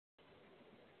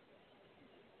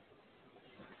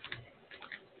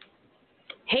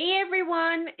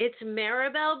everyone, it's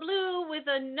Marabelle Blue with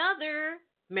another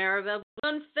Marabelle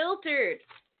Blue Unfiltered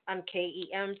on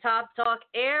KEM Top Talk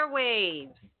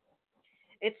Airwaves.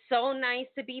 It's so nice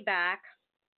to be back,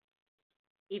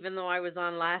 even though I was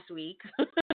on last week.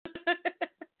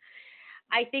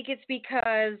 I think it's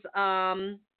because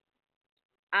I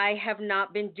have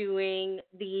not been doing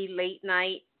the late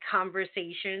night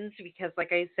conversations because,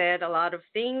 like I said, a lot of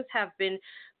things have been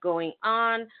going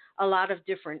on, a lot of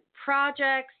different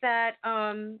projects that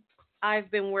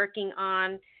I've been working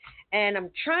on, and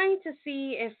I'm trying to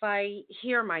see if I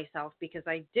hear myself because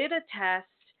I did a test.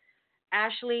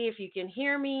 Ashley, if you can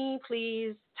hear me,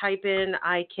 please type in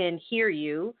I can hear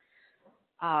you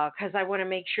because I want to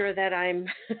make sure that I'm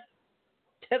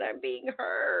that I'm being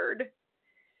heard.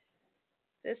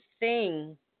 This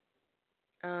thing.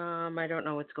 I don't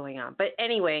know what's going on. But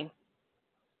anyway,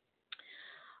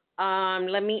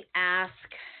 let me ask,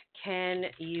 can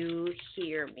you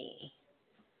hear me?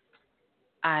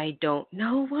 I don't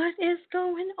know what is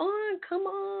going on. Come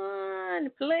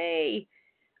on, play.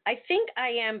 I think I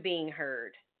am being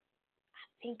heard. I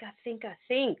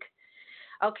think.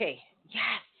 Okay,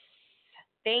 yes.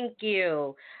 Thank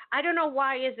you. I don't know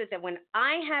why is it that when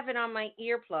I have it on my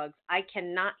earplugs, I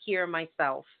cannot hear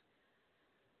myself.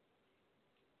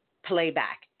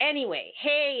 Playback. Anyway,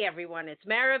 hey everyone, it's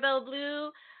Marabelle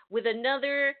Blue with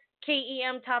another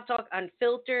KEM Top Talk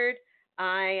Unfiltered.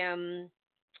 I am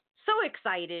so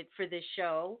excited for this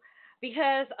show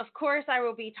because, of course, I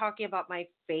will be talking about my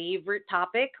favorite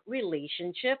topic,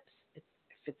 relationships. If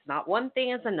it's not one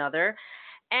thing, it's another.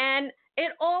 And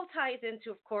it all ties into,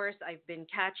 of course, I've been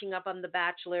catching up on The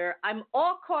Bachelor. I'm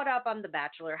all caught up on The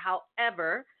Bachelor.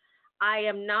 However, I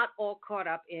am not all caught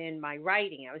up in my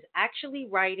writing. I was actually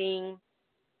writing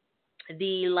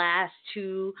the last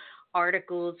two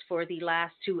articles for the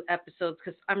last two episodes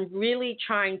because I'm really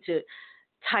trying to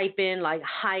type in like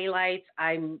highlights.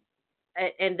 And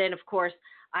then, of course,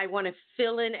 I want to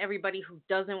fill in everybody who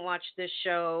doesn't watch this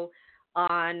show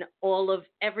on all of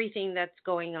everything that's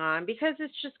going on because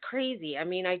it's just crazy. I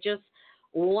mean, I just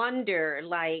wonder,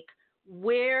 like,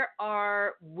 where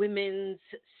are women's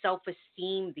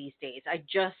self-esteem these days? I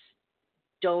just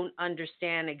don't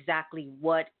understand exactly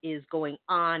what is going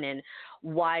on and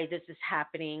why this is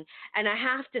happening. And I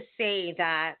have to say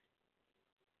that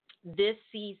this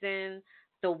season,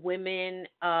 the women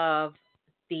of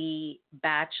The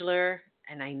Bachelor,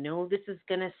 and I know this is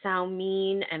going to sound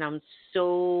mean, and I'm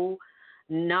so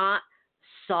not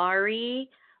sorry,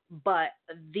 but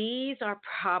these are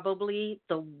probably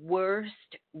the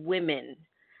worst women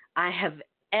I have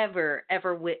ever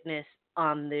witnessed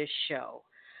on this show.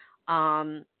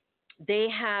 They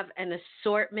have an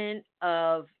assortment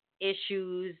of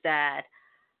issues that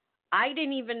I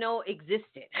didn't even know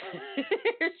existed.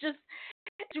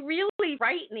 It's really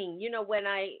frightening,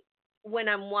 when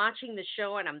I'm watching the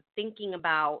show and I'm thinking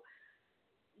about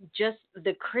just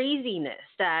the craziness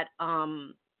that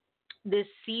this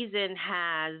season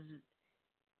has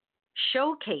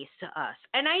showcased to us.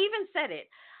 And I even said it.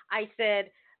 I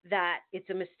said that it's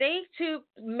a mistake to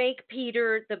make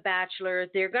Peter the Bachelor.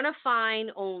 They're going to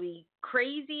find only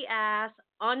crazy ass,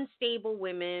 unstable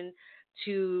women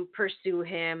to pursue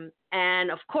him. And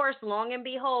of course, long and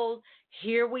behold,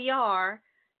 here we are.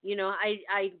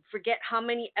 I forget how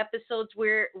many episodes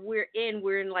we're in.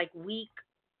 We're in like week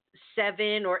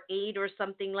 7 or 8 or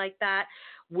something like that.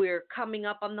 We're coming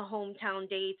up on the hometown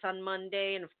dates on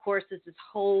Monday. And of course, there's this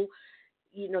whole,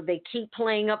 they keep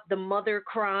playing up the mother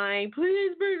crying,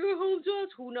 please bring her home to us.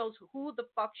 Who knows who the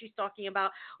fuck she's talking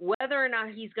about, whether or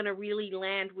not he's going to really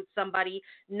land with somebody.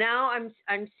 Now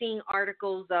I'm seeing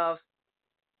articles of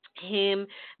him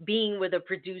being with a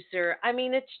producer. I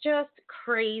mean, it's just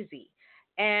crazy.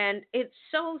 And it's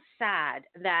so sad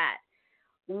that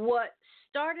what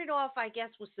started off, I guess,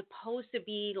 was supposed to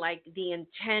be like the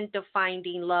intent of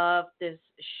finding love. This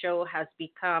show has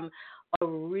become a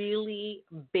really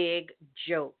big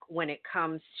joke when it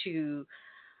comes to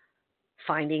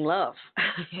finding love,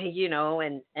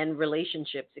 and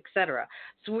relationships, etc.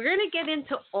 So we're going to get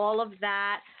into all of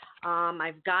that.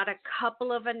 I've got a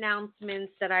couple of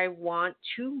announcements that I want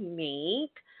to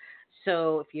make.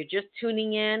 So if you're just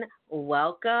tuning in,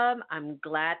 welcome. I'm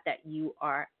glad that you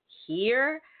are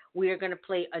here. We are going to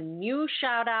play a new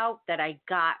shout out that I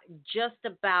got just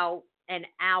about an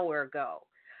hour ago.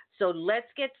 So let's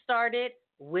get started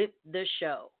with the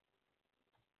show.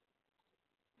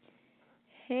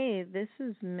 Hey, this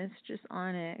is Mistress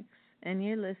Onyx, and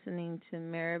you're listening to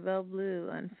Marabelle Blue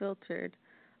Unfiltered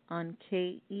on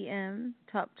KEM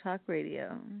Top Talk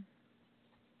Radio.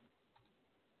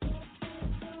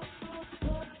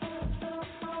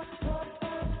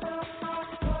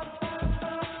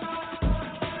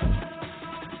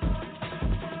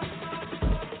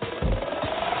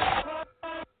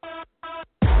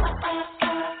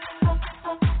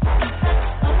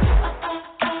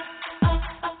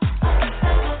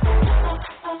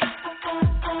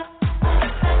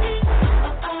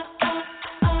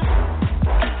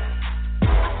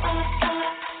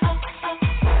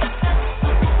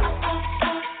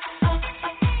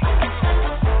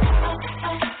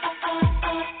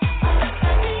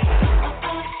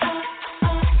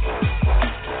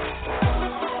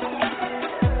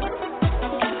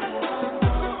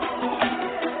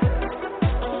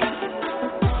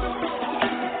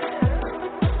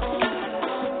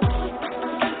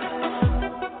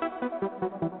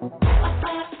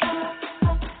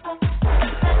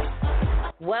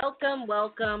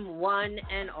 welcome one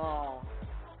and all.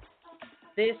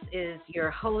 This is your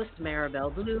host,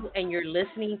 Marabelle Blue, and you're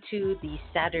listening to the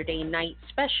Saturday night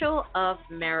special of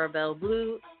Marabelle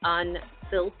Blue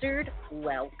Unfiltered.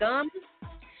 Welcome.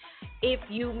 If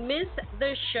you missed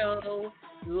the show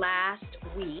last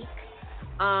week,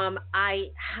 I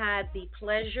had the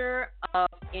pleasure of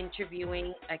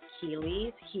interviewing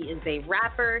Achilles. He is a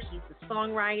rapper, he's a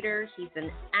songwriter, he's an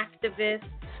activist.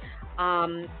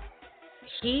 Um,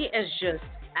 he is just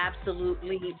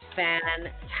absolutely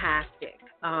fantastic.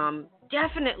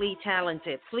 Definitely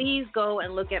talented. Please go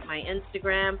and look at my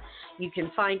Instagram. You can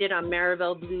find it on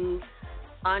Marabelle Blue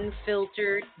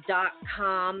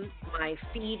Unfiltered.com. My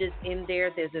feed is in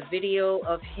there. There's a video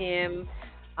of him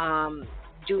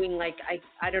doing like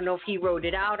I don't know if he wrote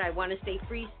it out. I want to say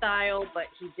freestyle, but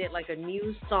he did like a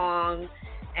new song,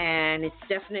 and it's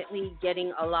definitely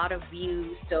getting a lot of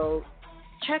views. So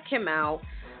check him out.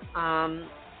 Um,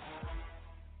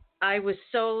 I was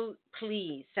so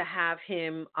pleased to have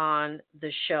him on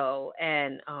the show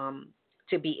and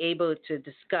to be able to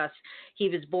discuss. He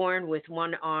was born with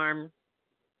one arm,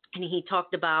 and he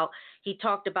talked about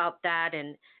that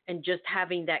and just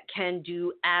having that can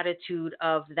do attitude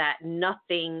of that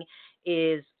nothing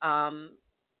is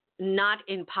not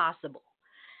impossible.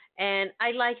 And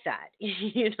I like that,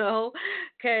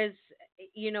 because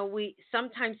we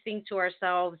sometimes think to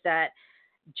ourselves that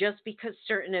just because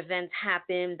certain events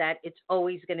happen that it's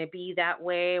always going to be that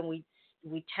way, and we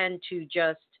tend to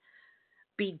just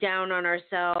be down on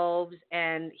ourselves.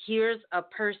 And here's a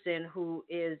person who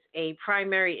is a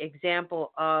primary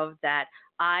example of that.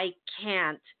 I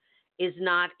can't is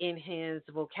not in his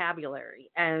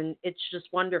vocabulary, and it's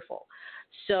just wonderful.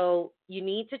 So you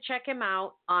need to check him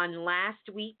out on last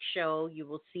week's show. You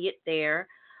will see it there.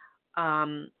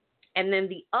 And then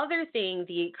the other thing,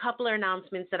 the couple of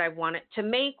announcements that I wanted to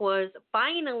make was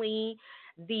finally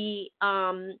the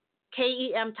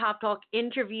KEM Top Talk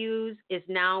interviews is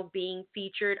now being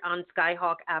featured on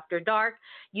Skyhawk After Dark.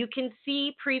 You can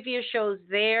see previous shows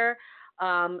there.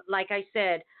 Like I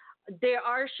said, there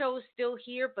are shows still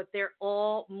here, but they're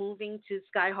all moving to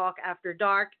Skyhawk After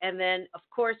Dark. And then, of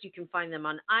course, you can find them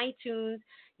on iTunes.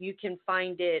 You can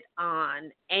find it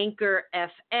on Anchor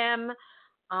FM.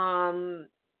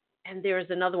 And there's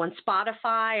another one,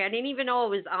 Spotify. I didn't even know it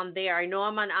was on there. I know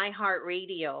I'm on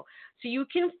iHeartRadio. So you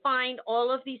can find all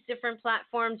of these different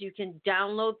platforms. You can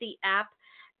download the app,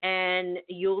 and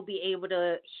you'll be able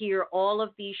to hear all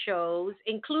of these shows,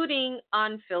 including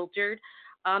Unfiltered.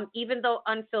 Even though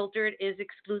Unfiltered is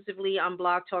exclusively on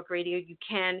Blog Talk Radio, you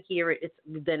can hear it.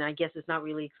 Then I guess it's not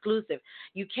really exclusive.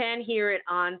 You can hear it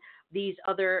on these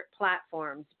other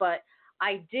platforms. But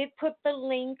I did put the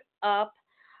link up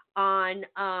on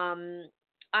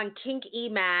Kink E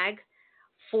Mag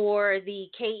for the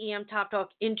KEM Top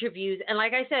Talk interviews. And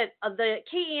like I said, the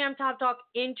KEM Top Talk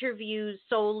interviews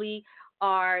solely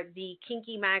are the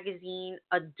Kinky Magazine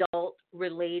adult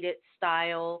related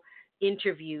style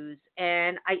interviews.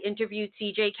 And I interviewed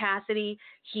CJ Cassidy.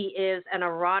 He is an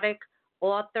erotic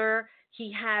author.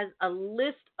 He has a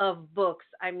list of books.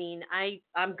 I mean,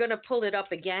 I'm gonna pull it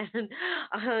up again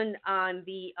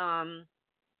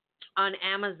on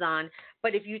Amazon.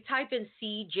 But if you type in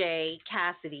CJ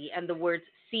Cassidy and the words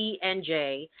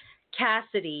CNJ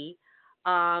Cassidy,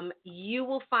 you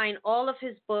will find all of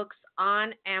his books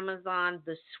on Amazon: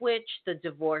 The Switch, The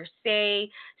Divorcee,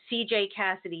 CJ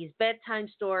Cassidy's Bedtime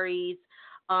Stories,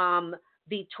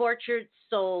 the Tortured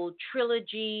Soul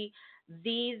Trilogy,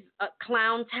 these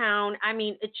Clown Town. I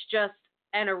mean, it's just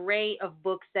an array of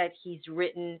books that he's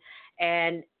written,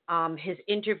 and his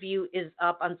interview is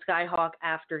up on Skyhawk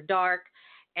After Dark.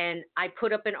 And I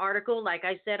put up an article, like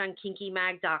I said, on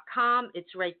kinkymag.com.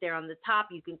 It's right there on the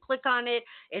top. You can click on it.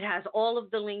 It has all of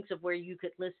the links of where you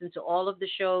could listen to all of the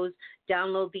shows,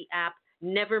 download the app,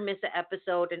 never miss an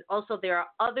episode. And also there are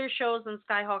other shows on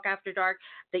Skyhawk After Dark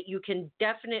that you can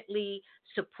definitely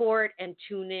support and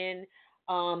tune in.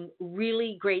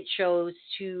 Really great shows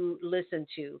to listen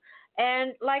to.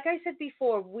 And like I said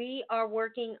before, we are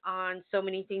working on so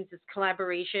many things. This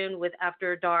collaboration with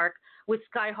After Dark, with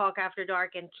Skyhawk After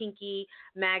Dark and Kinky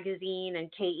Magazine and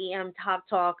KEM Top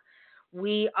Talk.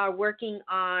 We are working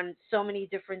on so many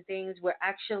different things. We're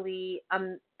actually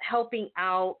helping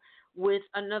out with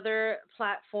another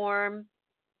platform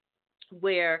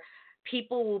where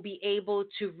people will be able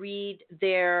to read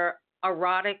their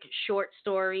erotic short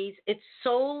stories. It's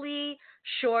solely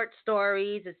short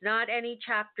stories. It's not any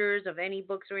chapters of any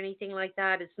books or anything like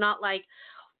that. It's not like,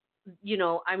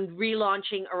 I'm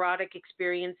relaunching Erotic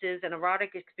Experiences, and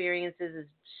Erotic Experiences is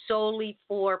solely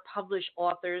for published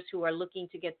authors who are looking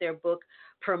to get their book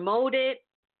promoted.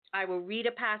 I will read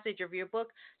a passage of your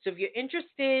book. So if you're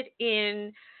interested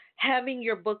in having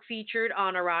your book featured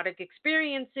on erotic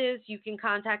experiences, you can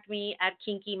contact me at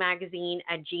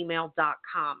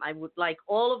kinkymagazine@gmail.com. I would like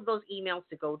all of those emails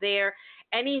to go there.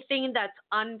 Anything that's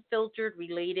unfiltered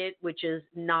related, which is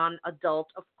non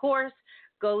adult, of course,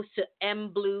 goes to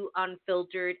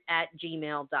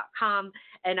mblueunfiltered@gmail.com.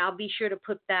 And I'll be sure to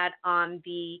put that on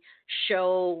the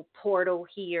show portal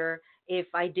here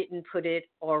if I didn't put it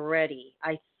already.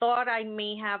 I thought I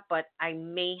may have, but I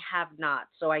may have not.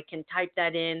 So I can type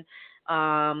that in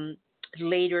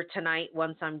later tonight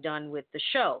once I'm done with the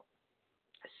show.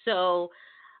 So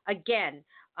again,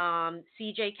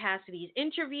 CJ Cassidy's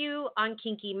interview on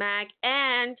Kinky Mag,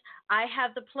 and I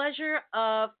have the pleasure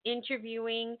of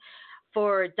interviewing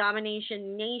for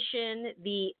Domination Nation,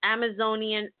 the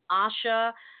Amazonian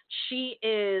Asha. She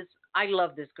is, I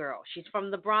love this girl. She's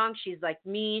from the Bronx. She's like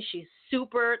me. She's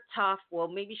super tough. Well,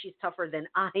 maybe she's tougher than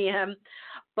I am,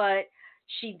 but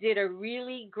she did a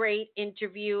really great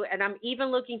interview, and I'm even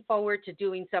looking forward to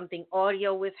doing something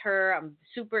audio with her. I'm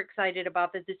super excited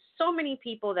about this. There's so many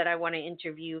people that I want to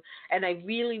interview, and I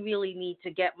really, really need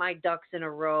to get my ducks in a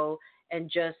row and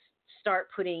just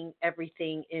start putting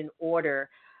everything in order.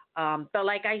 But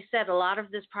like I said, a lot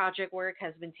of this project work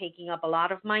has been taking up a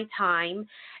lot of my time,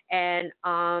 and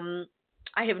I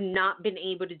have not been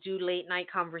able to do late night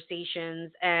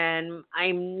conversations, and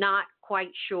I'm not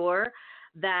quite sure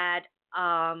that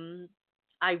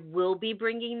I will be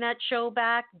bringing that show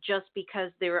back just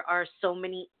because there are so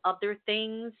many other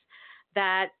things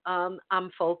that I'm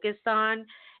focused on.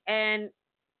 And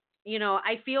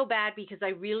I feel bad because I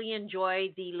really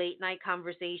enjoyed the late night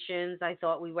conversations. I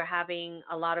thought we were having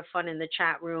a lot of fun in the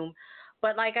chat room.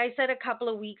 But like I said a couple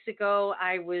of weeks ago,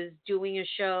 I was doing a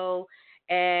show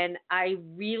and I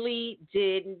really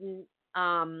didn't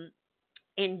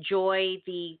enjoy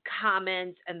the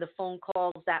comments and the phone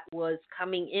calls that was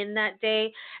coming in that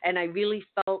day, and I really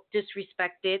felt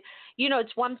disrespected.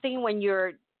 It's one thing when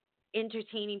you're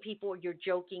entertaining people or you're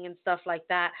joking and stuff like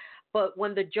that, but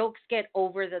when the jokes get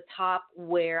over the top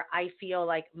where I feel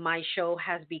like my show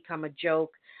has become a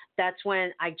joke, that's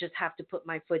when I just have to put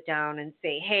my foot down and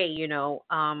say, hey,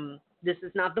 this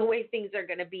is not the way things are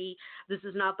going to be. This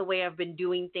is not the way I've been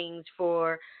doing things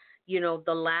for the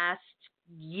last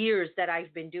years that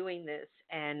I've been doing this,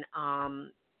 and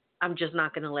I'm just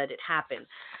not going to let it happen.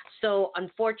 So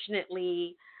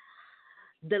unfortunately,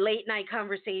 the late night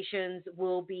conversations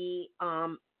will be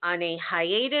on a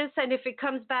hiatus, and if it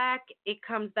comes back, it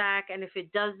comes back, and if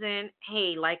it doesn't,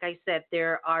 hey, like I said,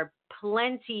 there are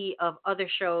plenty of other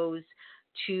shows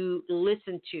to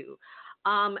listen to.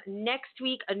 Next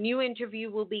week, a new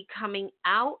interview will be coming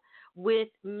out with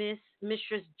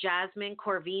Mistress Jasmine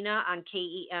Corvina on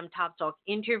KEM Top Talk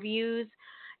Interviews.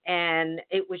 And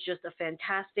it was just a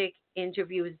fantastic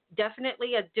interview. It was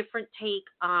definitely a different take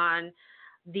on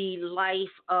the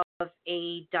life of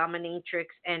a dominatrix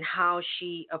and how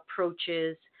she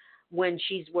approaches when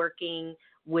she's working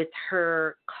with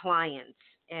her clients.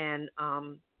 And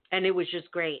it was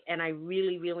just great. And I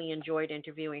really, really enjoyed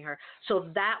interviewing her. So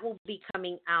that will be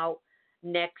coming out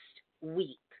next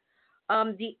week.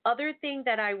 The other thing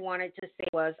that I wanted to say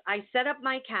was I set up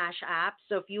my Cash App.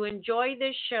 So if you enjoy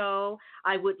this show,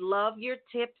 I would love your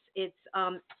tips. It's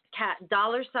 $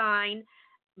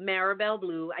 Marabelle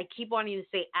Blue. I keep wanting to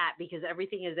say at because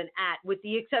everything is an at, with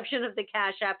the exception of the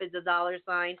Cash App is a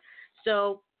 $.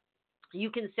 So you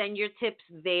can send your tips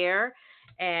there,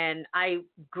 and I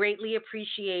greatly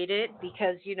appreciate it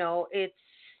because, it's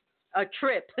a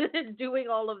trip doing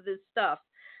all of this stuff.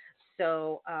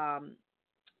 So,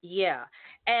 yeah.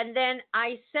 And then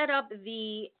I set up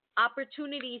the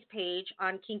opportunities page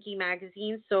on Kinky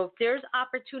Magazine. So if there's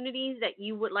opportunities that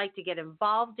you would like to get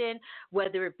involved in,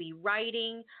 whether it be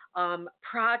writing,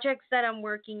 projects that I'm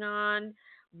working on,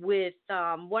 with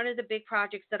one of the big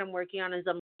projects that I'm working on is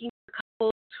I'm looking for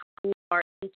couples who are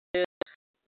into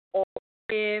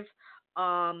alternative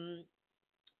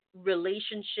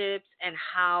relationships and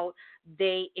how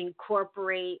they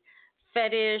incorporate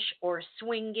fetish or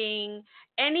swinging,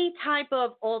 any type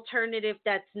of alternative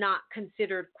that's not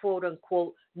considered quote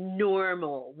unquote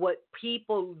normal, what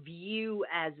people view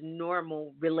as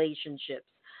normal relationships.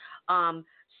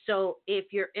 So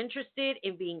if you're interested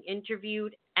in being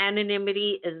interviewed,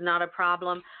 anonymity is not a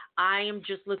problem. I am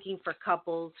just looking for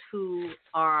couples who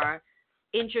are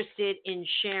interested in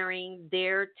sharing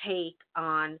their take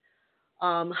on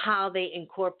how they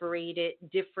incorporated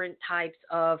different types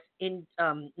of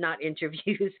not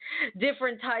interviews,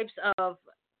 different types of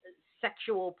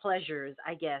sexual pleasures,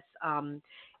 I guess,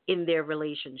 in their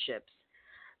relationships.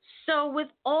 So with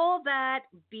all that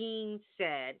being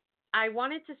said, I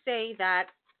wanted to say that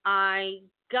I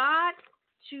got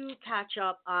to catch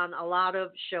up on a lot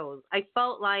of shows. I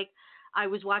felt like I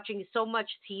was watching so much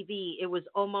TV. It was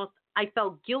almost, I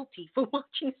felt guilty for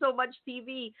watching so much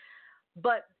TV.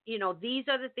 But, these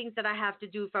are the things that I have to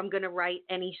do if I'm going to write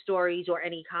any stories or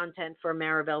any content for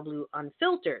Marabelle Blue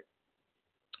Unfiltered.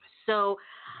 So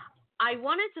I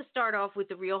wanted to start off with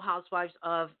the Real Housewives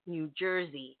of New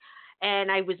Jersey.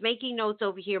 And I was making notes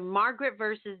over here, Margaret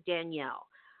versus Danielle.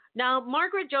 Now,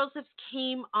 Margaret Josephs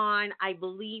came on, I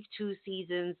believe, 2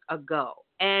 seasons ago.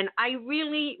 And I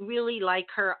really, really like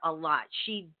her a lot.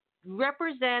 She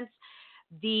represents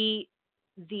the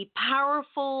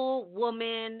powerful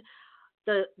woman,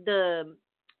 the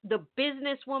the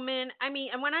businesswoman. I mean,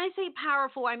 and when I say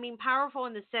powerful, I mean powerful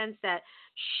in the sense that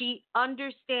she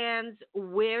understands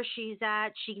where she's at.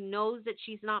 She knows that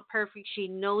she's not perfect. She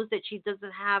knows that she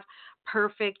doesn't have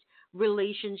perfect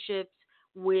relationships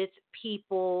with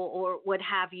people or what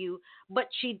have you, but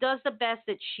she does the best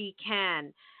that she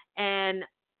can. And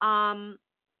um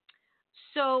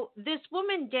so this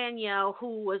woman Danielle,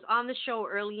 who was on the show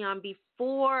early on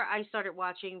before I started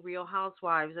watching Real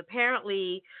Housewives,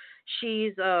 apparently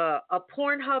she's a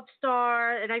Pornhub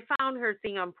star, and I found her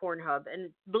thing on Pornhub. And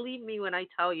believe me when I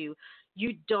tell you,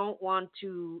 you don't want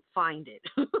to find it.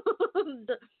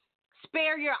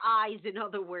 Spare your eyes, in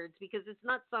other words, because it's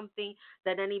not something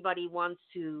that anybody wants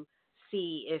to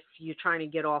see if you're trying to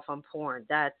get off on porn.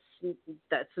 That's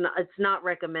not, it's not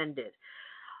recommended.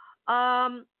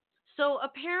 Um, so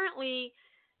apparently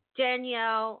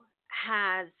Danielle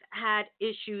has had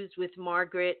issues with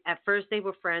Margaret. At first they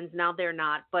were friends, now they're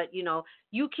not. But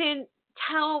you can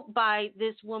tell by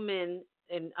this woman,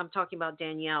 and I'm talking about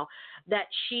Danielle, that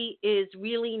she is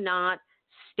really not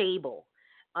stable.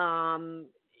 Um,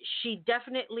 she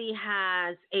definitely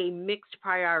has a mixed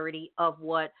priority of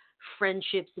what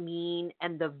friendships mean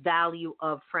and the value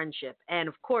of friendship. And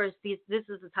of course, this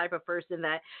is the type of person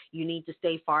that you need to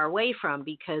stay far away from,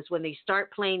 because when they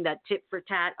start playing that tit for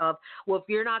tat of, well, if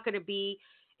you're not going to be,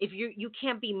 if you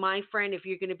can't be my friend, if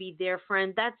you're going to be their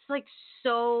friend, that's like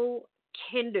so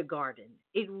kindergarten.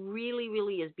 It really,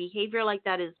 really is. Behavior like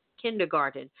that is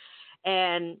kindergarten.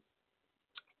 And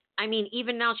I mean,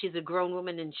 even now she's a grown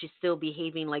woman and she's still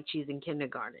behaving like she's in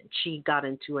kindergarten. She got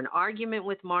into an argument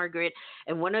with Margaret,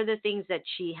 and one of the things that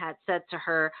she had said to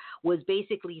her was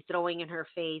basically throwing in her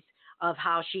face of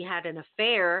how she had an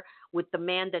affair with the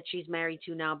man that she's married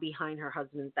to now behind her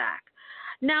husband's back.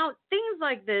 Now, things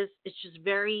like this, it's just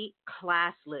very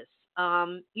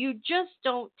classless. You just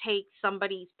don't take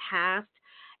somebody's past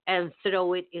and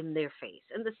throw it in their face.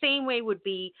 And the same way would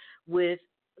be with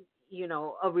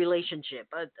a relationship,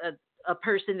 a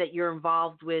person that you're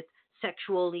involved with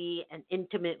sexually and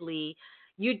intimately.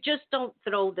 You just don't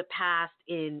throw the past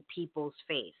in people's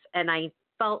face. And I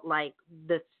felt like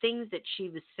the things that she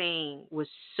was saying was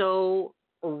so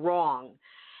wrong.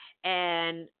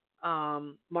 And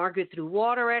Margaret threw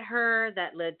water at her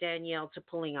that led Danielle to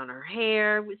pulling on her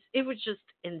hair. It was just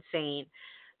insane.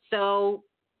 So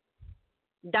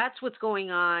that's what's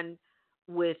going on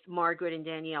with Margaret and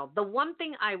Danielle. The one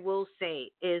thing I will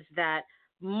say is that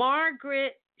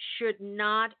Margaret should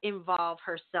not involve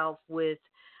herself with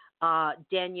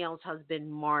Danielle's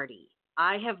husband, Marty.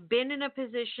 I have been in a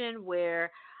position where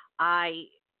I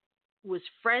was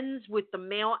friends with the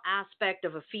male aspect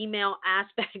of a female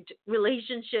aspect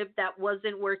relationship that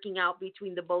wasn't working out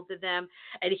between the both of them.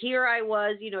 And here I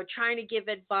was, trying to give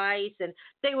advice, and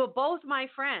they were both my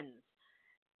friends.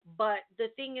 But the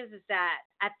thing is that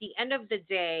at the end of the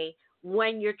day,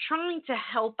 when you're trying to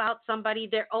help out somebody,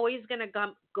 they're always going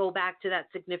to go back to that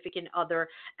significant other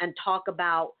and talk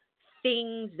about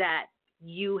things that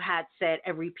you had said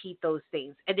and repeat those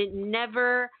things. And it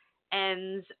never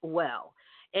ends well.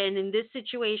 And in this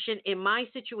situation, in my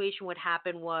situation, what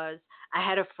happened was I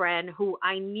had a friend who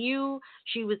I knew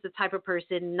she was the type of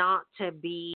person not to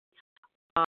be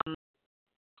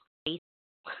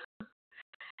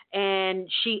and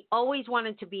she always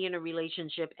wanted to be in a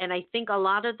relationship. And I think a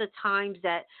lot of the times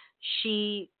that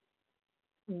she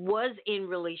was in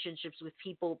relationships with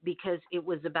people because it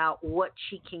was about what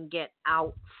she can get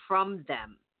out from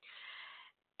them.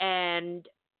 And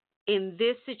in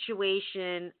this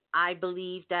situation, I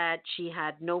believe that she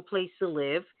had no place to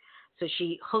live. So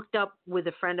she hooked up with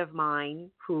a friend of mine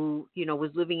who,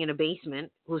 was living in a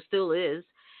basement, who still is,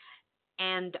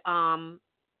 and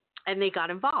they got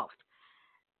involved.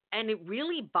 And it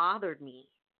really bothered me.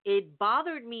 It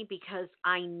bothered me because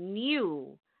I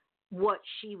knew what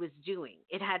she was doing.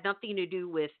 It had nothing to do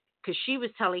with, because she was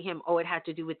telling him, oh, it had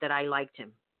to do with that I liked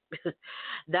him.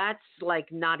 That's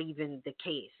like not even the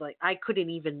case. Like I couldn't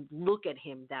even look at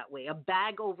him that way. A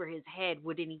bag over his head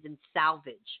wouldn't even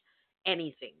salvage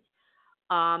anything.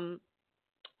 Um,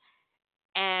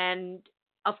 and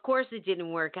of course it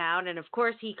didn't work out, and of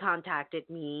course he contacted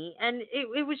me, and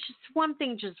it was just one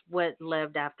thing just what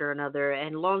led after another,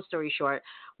 and long story short,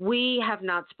 we have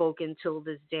not spoken till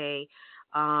this day.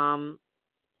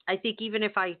 I think even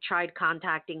if I tried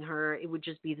contacting her, it would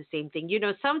just be the same thing.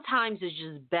 Sometimes it's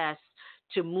just best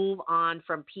to move on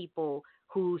from people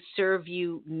who serve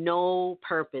you no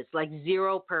purpose, like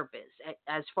zero purpose,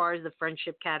 as far as the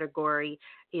friendship category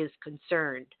is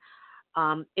concerned.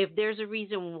 If there's a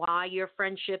reason why your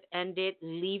friendship ended,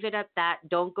 leave it at that.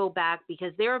 Don't go back,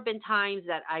 because there have been times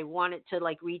that I wanted to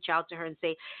like reach out to her and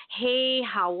say, "Hey,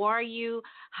 how are you?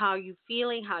 How are you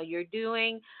feeling? How you're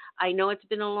doing? I know it's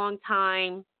been a long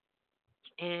time,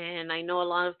 and I know a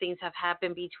lot of things have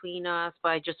happened between us, but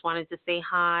I just wanted to say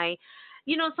hi."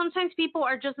 Sometimes people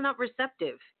are just not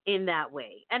receptive in that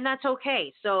way, and that's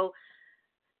okay. So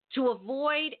to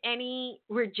avoid any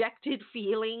rejected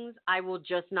feelings, I will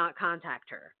just not contact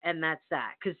her. And that's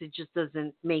that, because it just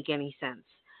doesn't make any sense.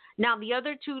 Now, the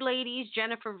other two ladies,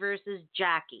 Jennifer versus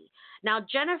Jackie. Now,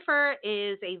 Jennifer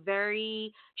is a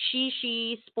very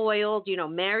she spoiled,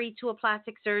 married to a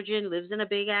plastic surgeon, lives in a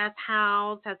big ass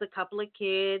house, has a couple of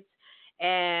kids.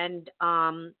 And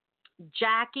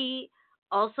Jackie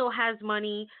also has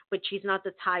money, but she's not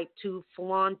the type to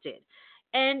flaunt it.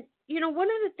 And, one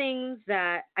of the things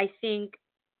that I think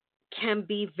can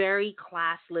be very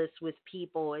classless with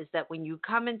people is that when you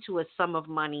come into a sum of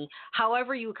money,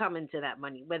 however you come into that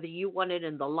money, whether you won it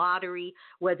in the lottery,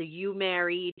 whether you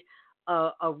married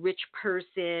a rich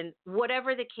person,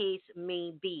 whatever the case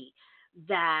may be,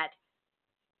 that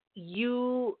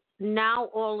you now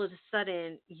all of a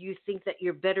sudden you think that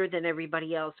you're better than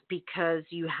everybody else because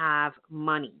you have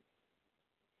money.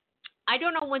 I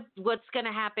don't know what's going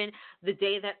to happen the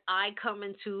day that I come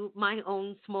into my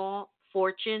own small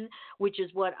fortune, which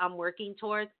is what I'm working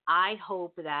towards. I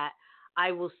hope that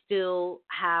I will still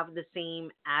have the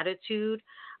same attitude.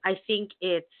 I think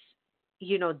it's,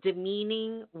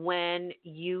 demeaning when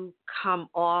you come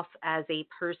off as a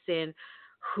person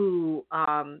who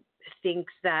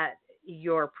thinks that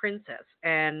you're a princess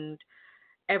and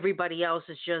everybody else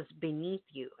is just beneath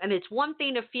you. And it's one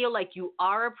thing to feel like you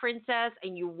are a princess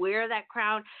and you wear that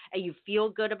crown and you feel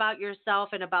good about yourself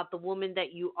and about the woman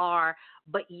that you are,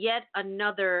 but yet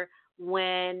another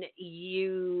when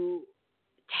you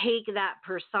take that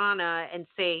persona and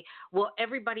say, well,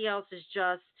 everybody else is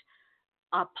just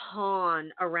a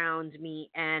pawn around me,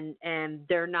 and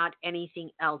they're not anything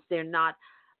else. They're not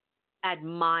at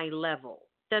my level.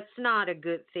 That's not a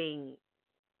good thing,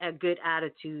 a good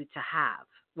attitude to have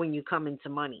when you come into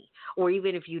money, or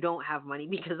even if you don't have money,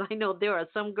 because I know there are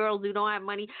some girls who don't have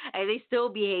money and they still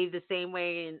behave the same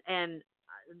way, and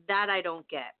that I don't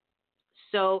get.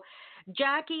 So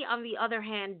Jackie, on the other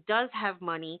hand, does have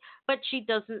money, but she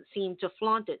doesn't seem to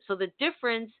flaunt it. So the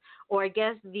difference, or I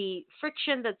guess the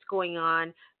friction that's going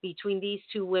on between these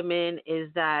two women, is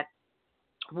that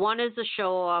one is a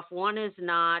show off, one is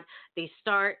not. They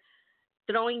start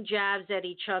throwing jabs at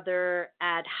each other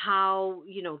at how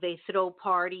they throw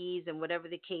parties and whatever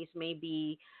the case may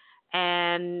be.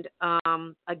 And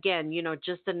again,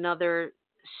 just another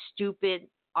stupid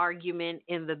argument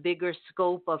in the bigger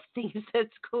scope of things that's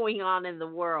going on in the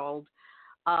world,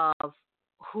 of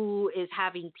who is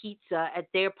having pizza at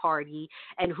their party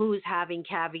and who's having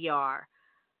caviar.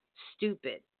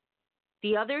 Stupid.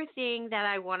 The other thing that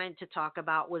I wanted to talk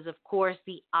about was, of course,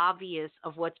 the obvious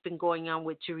of what's been going on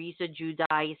with Teresa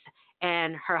Giudice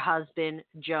and her husband,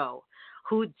 Joe,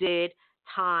 who did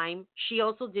time. She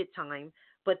also did time,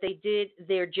 but they did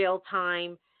their jail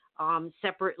time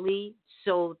separately,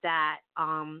 so that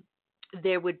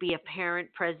there would be a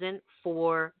parent present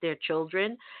for their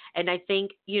children. And I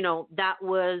think, that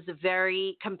was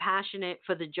very compassionate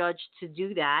for the judge to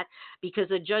do that, because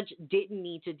the judge didn't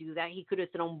need to do that. He could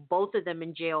have thrown both of them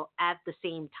in jail at the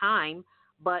same time,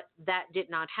 but that did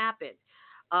not happen.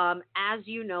 As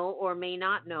you know, or may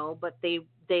not know, but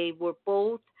they were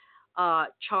both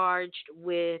charged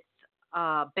with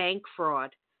bank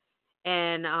fraud.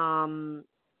 And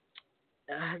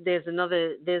there's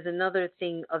another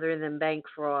thing other than bank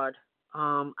fraud.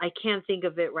 I can't think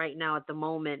of it right now at the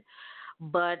moment,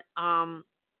 but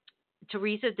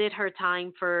Teresa did her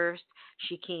time first.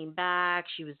 She came back.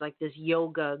 She was like this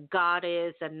yoga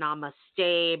goddess and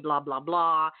namaste, blah blah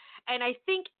blah. And I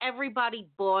think everybody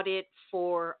bought it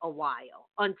for a while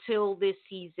until this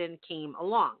season came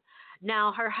along.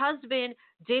 Now her husband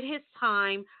did his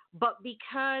time, But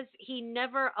because he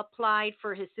never applied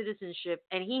for his citizenship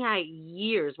and he had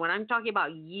years, when I'm talking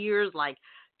about years, like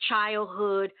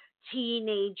childhood,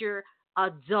 teenager,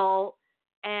 adult,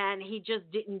 and he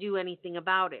just didn't do anything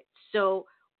about it. So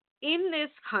in this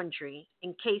country,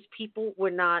 in case people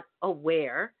were not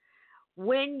aware,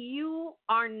 when you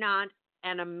are not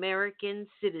an American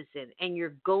citizen and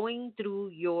you're going through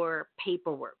your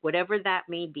paperwork, whatever that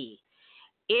may be,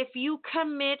 if you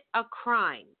commit a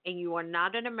crime and you are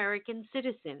not an American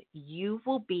citizen, you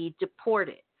will be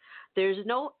deported. There's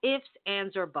no ifs,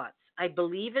 ands, or buts. I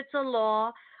believe it's a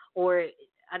law, or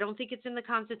I don't think it's in the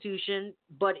Constitution,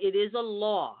 but it is a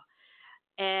law.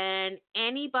 And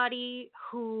anybody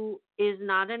who is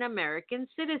not an American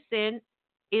citizen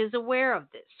is aware of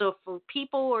this. So for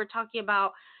people who are talking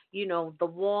about, the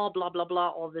wall, blah, blah, blah,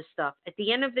 all this stuff, at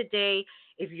the end of the day,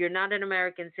 if you're not an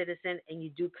American citizen and you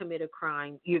do commit a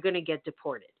crime, you're going to get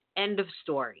deported. End of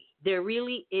story. There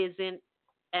really isn't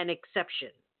an exception.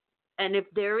 And if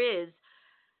there is,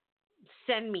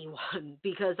 send me one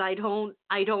because I don't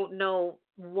know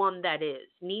one that is.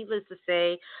 Needless to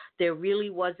say, there really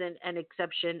wasn't an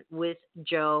exception with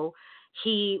Joe.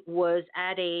 He was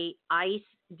at a ICE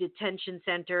detention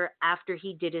center after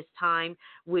he did his time,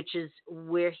 which is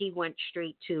where he went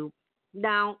straight to.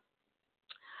 Now,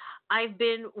 I've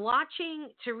been watching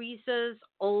Teresa's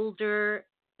older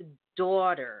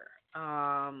daughter.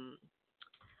 I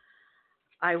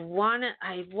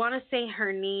wanna say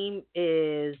her name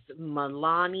is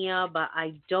Melania, but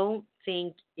I don't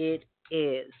think it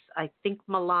is. I think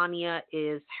Melania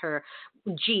is her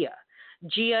Gia.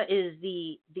 Gia is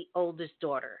the oldest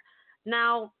daughter.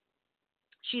 Now,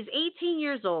 she's 18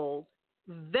 years old,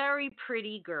 very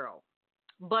pretty girl.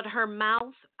 But her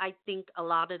mouth, I think a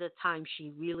lot of the time she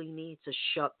really needs to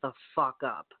shut the fuck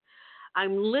up.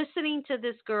 I'm listening to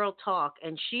this girl talk,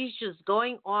 and she's just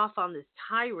going off on this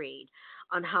tirade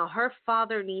on how her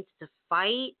father needs to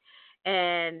fight.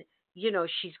 And,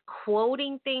 she's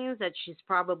quoting things that she's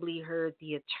probably heard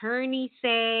the attorney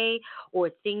say, or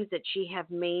things that she have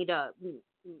may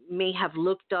have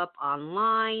looked up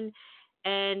online.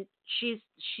 And she's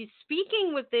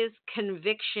speaking with this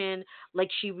conviction like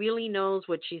she really knows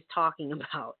what she's talking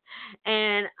about.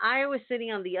 And I was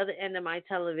sitting on the other end of my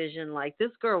television like,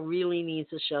 this girl really needs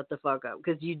to shut the fuck up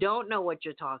because you don't know what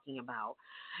you're talking about.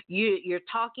 You're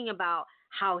talking about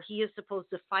how he is supposed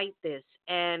to fight this.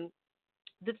 And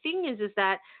the thing is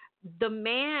that the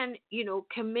man,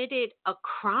 committed a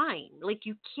crime. Like,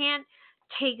 you can't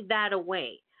take that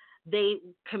away. They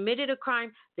committed a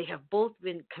crime. They have both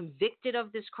been convicted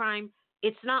of this crime.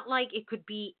 It's not like it could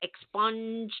be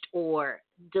expunged or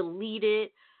deleted.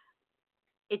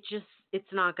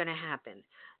 It's not going to happen.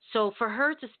 So for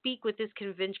her to speak with this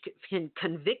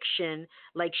conviction,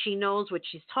 like she knows what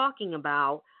she's talking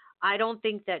about, I don't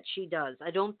think that she does. I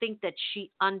don't think that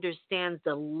she understands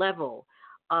the level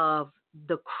of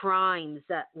the crimes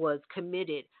that was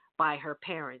committed by her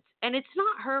parents. And it's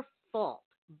not her fault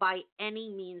by any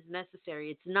means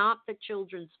necessary. It's not the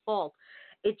children's fault.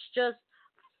 It's just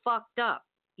fucked up,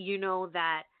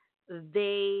 that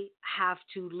they have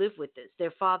to live with this.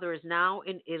 Their father is now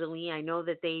in Italy. I know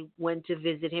that they went to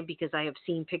visit him because I have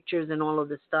seen pictures and all of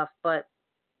this stuff, but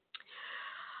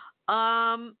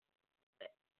um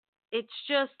it's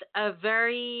just a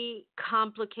very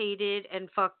complicated and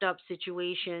fucked up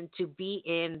situation to be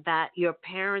in, that your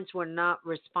parents were not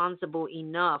responsible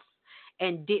enough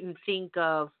and didn't think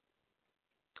of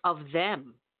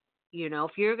them.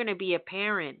 If you're going to be a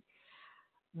parent,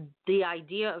 the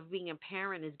idea of being a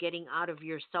parent is getting out of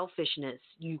your selfishness.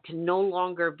 You can no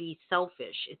longer be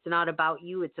selfish. It's not about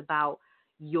you, it's about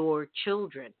your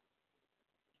children.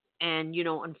 And,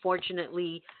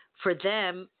 unfortunately for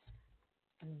them,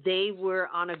 they were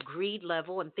on a greed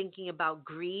level and thinking about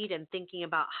greed and thinking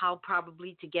about how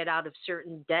probably to get out of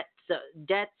certain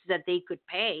debts that they could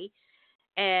pay,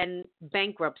 and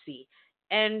bankruptcy.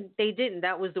 And they didn't.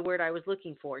 That was the word I was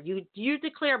looking for. You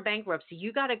declare bankruptcy,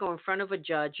 you got to go in front of a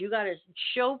judge. You got to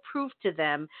show proof to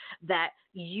them that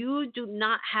you do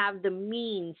not have the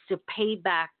means to pay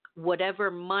back whatever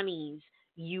monies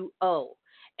you owe.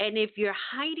 And if you're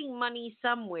hiding money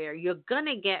somewhere, you're going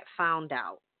to get found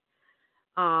out.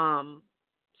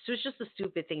 So it's just a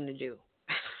stupid thing to do.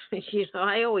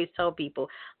 I always tell people,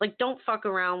 like, don't fuck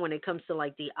around when it comes to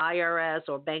like the IRS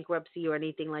or bankruptcy or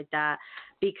anything like that,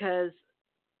 because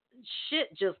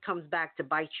shit just comes back to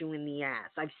bite you in the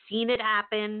ass. I've seen it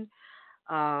happen.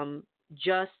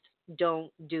 Just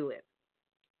don't do it.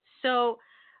 So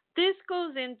this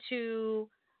goes into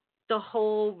the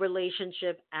whole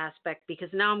relationship aspect, because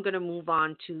now I'm going to move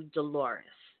on to Dolores.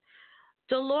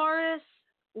 Dolores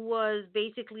was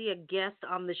basically a guest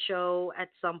on the show at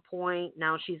some point.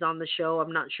 Now she's on the show.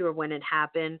 I'm not sure when it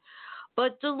happened.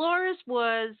 But Dolores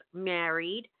was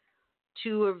married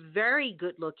to a very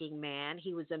good looking man.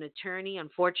 He was an attorney.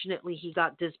 Unfortunately, he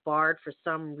got disbarred for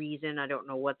some reason. I don't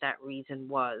know what that reason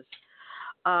was.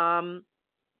 Um,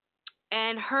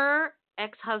 and her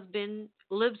ex husband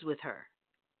lives with her,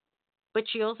 but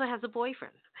she also has a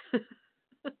boyfriend.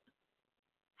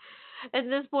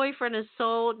 And this boyfriend is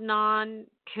so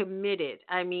non-committed.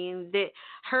 I mean,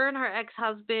 her and her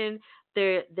ex-husband,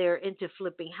 they're into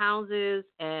flipping houses,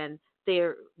 and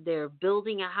they're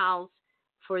building a house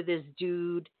for this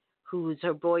dude who's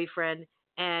her boyfriend.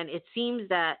 And it seems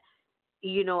that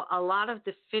a lot of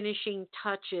the finishing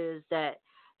touches that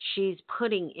she's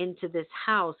putting into this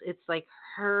house, it's like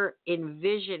her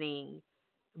envisioning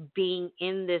being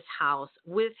in this house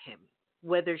with him,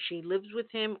 whether she lives with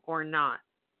him or not.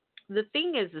 The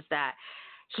thing is that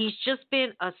he's just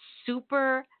been a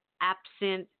super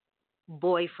absent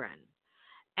boyfriend.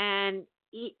 And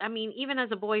I mean, even as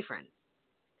a boyfriend,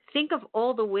 think of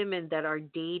all the women that are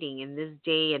dating in this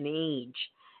day and age,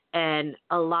 and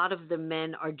a lot of the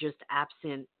men are just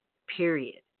absent,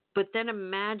 period. But then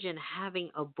imagine having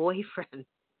a boyfriend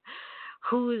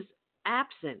who's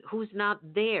absent, who's not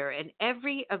there, and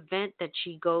every event that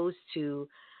she goes to,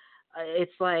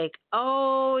 it's like,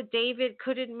 oh, David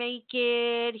couldn't make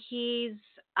it. He's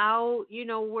out,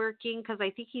 working, because I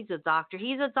think he's a doctor.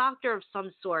 He's a doctor of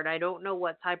some sort. I don't know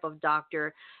what type of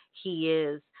doctor he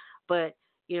is, but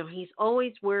he's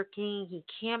always working. He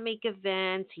can't make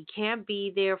events. He can't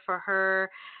be there for her.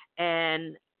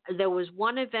 And there was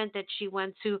one event that she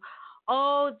went to.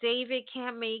 Oh, David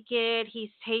can't make it.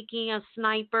 He's taking a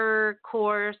sniper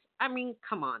course. I mean,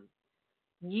 come on.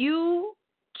 You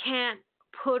can't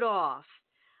put off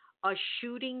a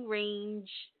shooting range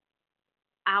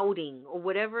outing or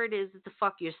whatever it is that the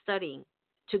fuck you're studying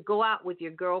to go out with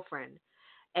your girlfriend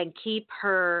and keep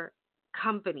her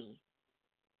company.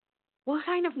 What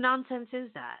kind of nonsense is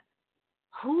that?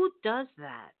 Who does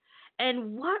that?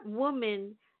 And what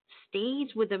woman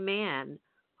stays with a man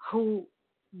who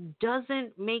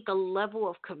doesn't make a level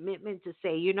of commitment to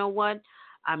say, you know what?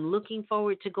 I'm looking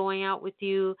forward to going out with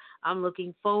you. I'm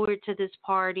looking forward to this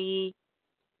party.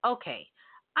 Okay,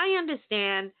 I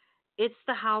understand. It's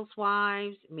the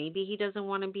housewives. Maybe he doesn't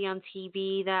want to be on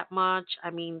TV that much.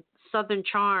 I mean, Southern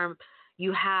Charm,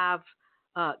 you have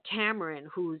Cameron,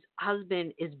 whose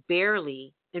husband is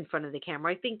barely in front of the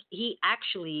camera. I think he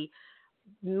actually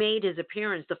made his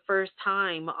appearance the first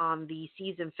time on the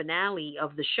season finale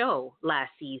of the show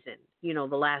last season,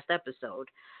 the last episode.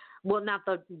 Well, not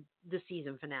the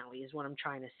season finale is what I'm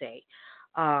trying to say,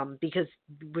 because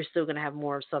we're still going to have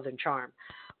more Southern Charm.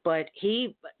 But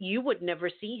you would never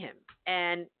see him.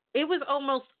 And it was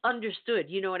almost understood,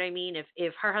 you know what I mean?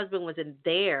 If her husband wasn't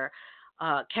there,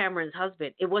 Cameron's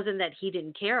husband, it wasn't that he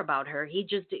didn't care about her. He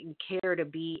just didn't care to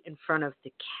be in front of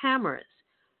the cameras,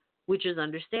 which is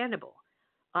understandable.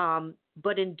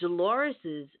 But in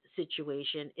Dolores's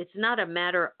situation, it's not a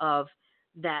matter of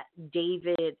that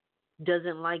David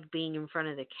doesn't like being in front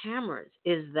of the cameras,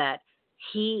 is that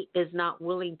he is not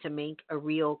willing to make a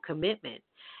real commitment.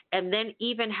 And then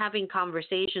even having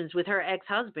conversations with her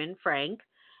ex-husband, Frank,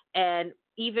 and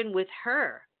even with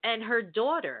her and her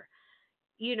daughter,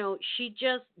 she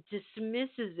just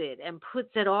dismisses it and puts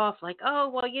it off like, oh,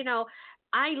 well,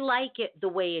 I like it the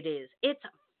way it is. It's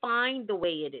fine the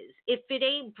way it is. If it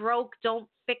ain't broke, don't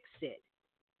fix it.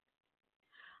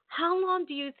 How long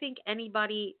do you think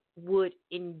anybody would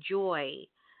enjoy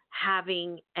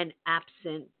having an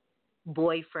absent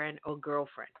boyfriend or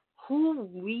girlfriend? Who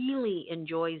really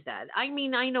enjoys that? I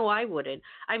mean, I know I wouldn't.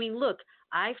 I mean, look,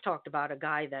 I've talked about a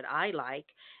guy that I like,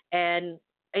 and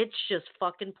it's just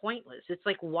fucking pointless. It's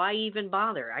like, why even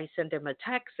bother? I sent him a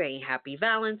text saying Happy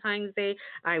Valentine's Day.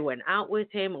 I went out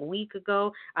with him a week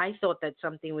ago. I thought that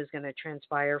something was going to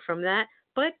transpire from that,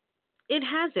 but it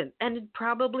hasn't, and it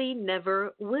probably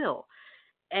never will.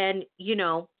 And,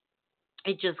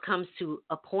 it just comes to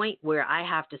a point where I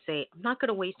have to say, I'm not going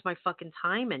to waste my fucking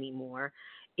time anymore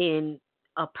in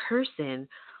a person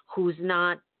who's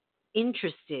not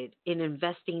interested in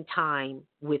investing time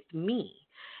with me.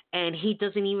 And he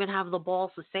doesn't even have the balls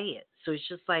to say it. So it's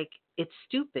just like, it's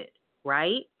stupid,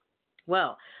 right?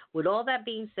 Well, with all that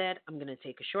being said, I'm going to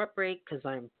take a short break because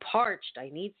I'm parched. I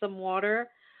need some water.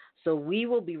 So we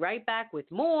will be right back with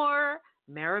more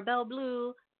Marabelle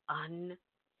Blue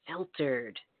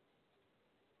Unfiltered.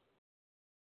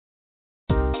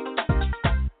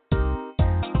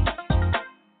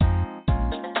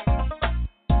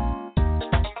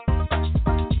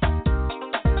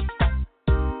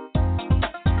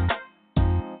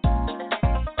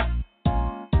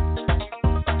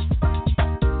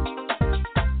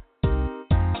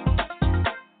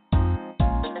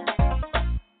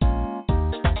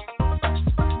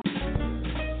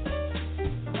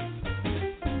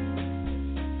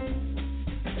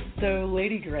 So,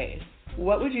 Lady Grace,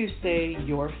 what would you say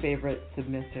your favorite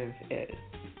submissive is?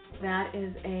 That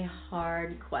is a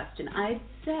hard question. I'd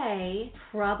say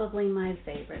probably my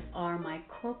favorites are my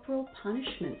corporal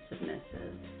punishment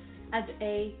submissives. As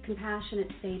a compassionate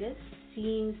sadist,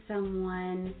 seeing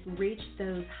someone reach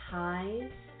those highs,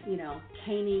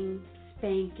 caning,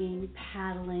 spanking,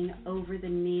 paddling over the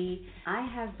knee. I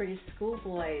have British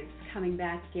schoolboys coming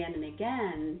back again and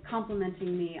again,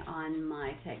 complimenting me on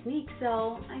my technique.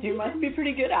 So you must be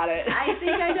pretty good at it. I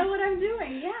think I know what I'm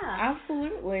doing, yeah.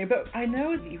 Absolutely. But I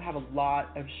know that you have a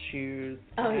lot of shoes.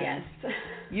 Oh, yes.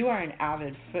 You are an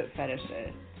avid foot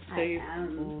fetishist. So you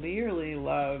am. clearly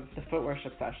love the foot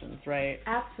worship sessions, right?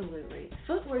 Absolutely.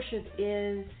 Foot worship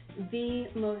is the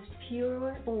most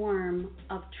pure form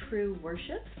of true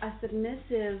worship. A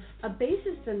submissive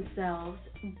abases themselves,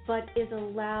 but is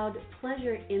allowed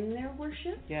pleasure in their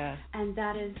worship. Yes. And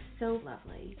that is so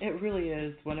lovely. It really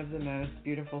is one of the most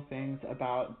beautiful things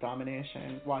about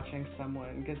domination, watching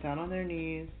someone get down on their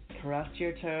knees, caress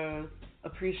your toes,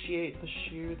 appreciate the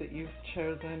shoe that you've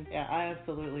chosen. Yeah, I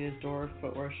absolutely adore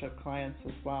foot worship clients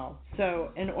as well. So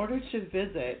in order to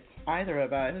visit either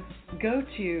of us, go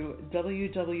to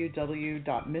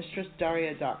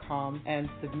www.mistressdaria.com and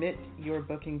submit your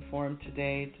booking form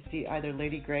today to see either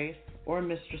Lady Grace or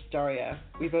Mistress Daria.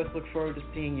 We both look forward to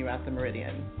seeing you at the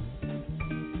Meridian.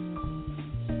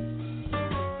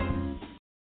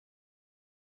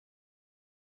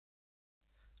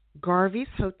 Garvey's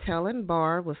Hotel and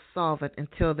Bar was solvent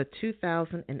until the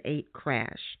 2008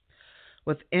 crash.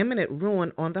 With imminent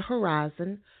ruin on the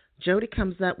horizon, Jody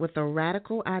comes up with a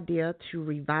radical idea to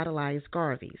revitalize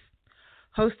Garvey's,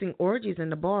 hosting orgies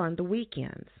in the bar on the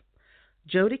weekends.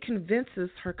 Jody convinces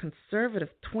her conservative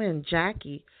twin,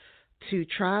 Jackie, to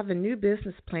try the new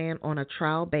business plan on a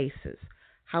trial basis.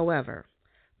 However,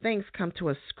 things come to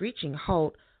a screeching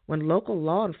halt when local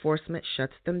law enforcement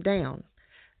shuts them down.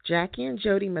 Jackie and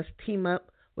Jody must team up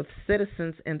with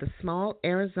citizens in the small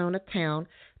Arizona town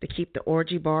to keep the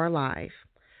orgy bar alive.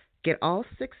 Get all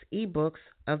 6 ebooks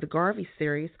of the Garvey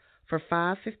series for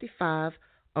 $5.55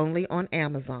 only on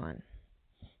Amazon.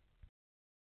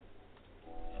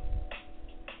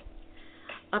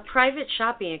 A private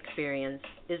shopping experience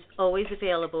is always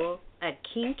available at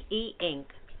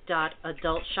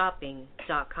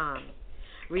kinkeinc.adultshopping.com.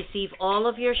 Receive all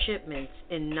of your shipments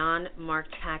in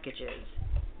non-marked packages.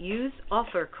 Use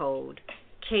offer code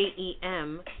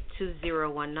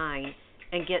KEM2019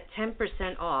 and get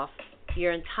 10% off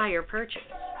your entire purchase.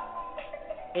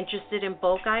 Interested in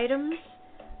bulk items?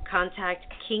 Contact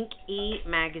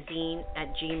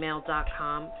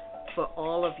kinkemagazine@gmail.com for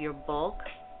all of your bulk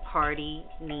party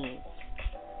needs.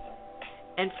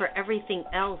 And for everything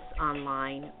else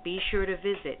online, be sure to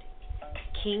visit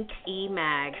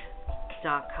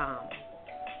kinkemag.com.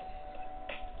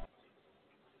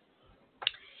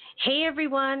 Hey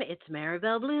everyone, it's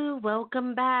Marabelle Blue.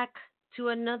 Welcome back to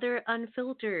another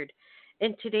Unfiltered.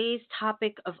 In today's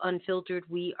topic of Unfiltered,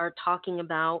 we are talking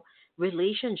about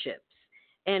relationships.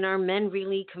 And are men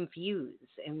really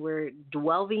confused? And we're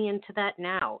delving into that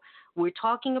now. We're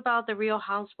talking about the Real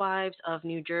Housewives of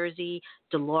New Jersey,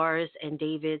 Dolores and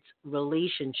David's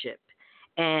relationship.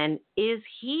 And is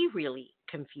he really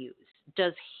confused?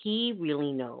 Does he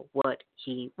really know what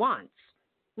he wants?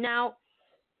 Now,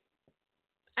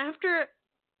 after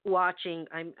watching,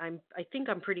 I think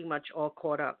I'm pretty much all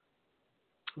caught up.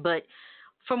 But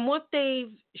from what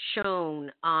they've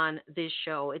shown on this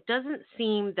show, it doesn't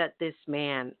seem that this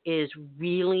man is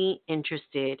really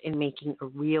interested in making a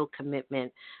real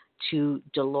commitment to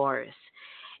Dolores.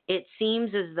 It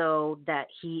seems as though that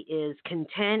he is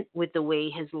content with the way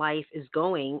his life is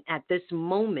going at this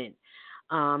moment.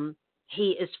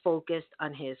 He is focused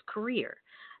on his career.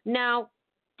 Now,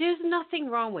 there's nothing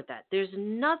wrong with that. There's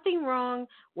nothing wrong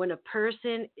when a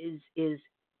person is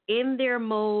in their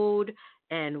mode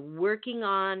and working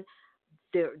on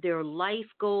their life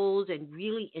goals and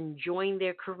really enjoying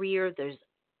their career. There's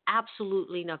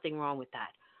absolutely nothing wrong with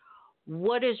that.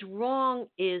 What is wrong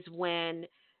is when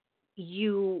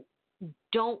you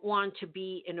don't want to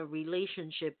be in a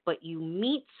relationship, but you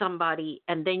meet somebody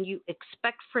and then you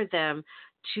expect for them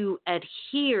to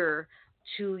adhere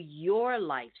to your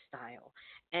lifestyle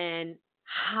and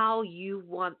how you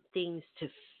want things to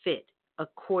fit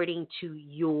according to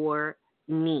your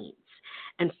needs,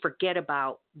 and forget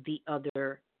about the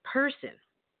other person.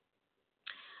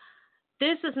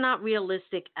 This is not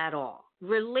realistic at all.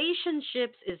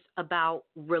 Relationships is about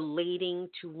relating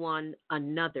to one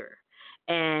another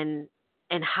and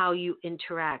how you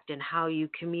interact and how you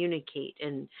communicate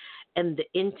and the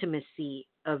intimacy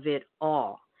of it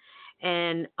all.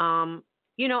 And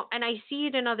and I see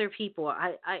it in other people.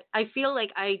 I feel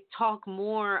like I talk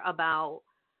more about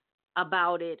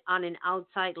it on an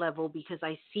outside level because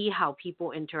I see how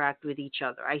people interact with each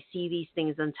other. I see these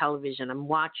things on television. I'm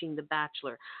watching The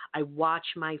Bachelor. I watch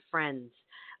my friends.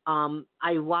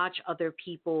 I watch other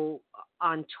people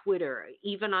on Twitter,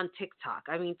 even on TikTok.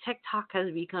 I mean, TikTok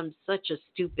has become such a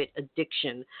stupid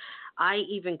addiction. I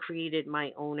even created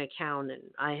my own account, and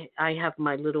I have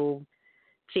my little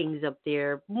things up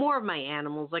there, more of my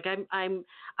animals. Like I'm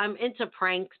into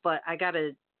pranks, but I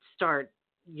gotta start,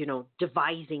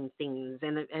 devising things.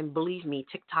 And believe me,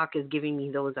 TikTok is giving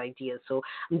me those ideas. So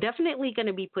I'm definitely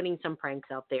gonna be putting some pranks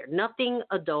out there. Nothing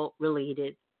adult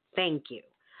related. Thank you.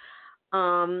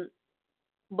 Um,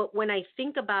 but when I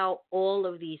think about all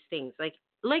of these things, like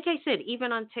I said,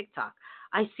 even on TikTok,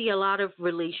 I see a lot of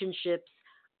relationships,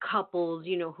 couples,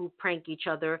 who prank each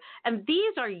other. And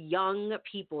these are young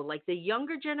people, like the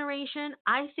younger generation.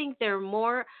 I think they're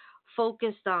more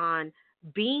focused on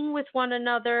being with one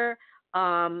another,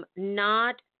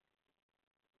 not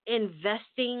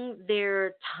investing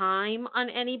their time on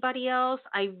anybody else.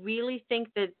 I really think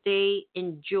that they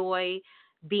enjoy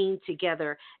being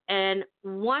together. And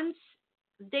once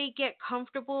they get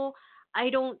comfortable, I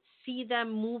don't see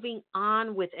them moving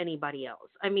on with anybody else.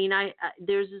 I mean, I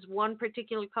there's this one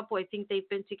particular couple. I think they've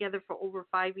been together for over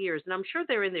 5 years, and I'm sure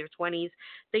they're in their 20s.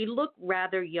 They look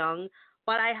rather young,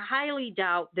 but I highly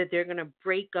doubt that they're going to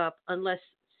break up unless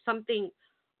something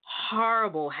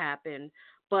horrible happened.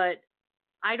 But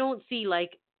I don't see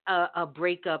like a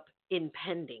breakup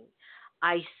impending.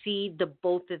 I see the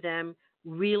both of them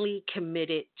really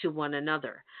committed to one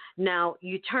another. Now,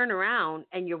 you turn around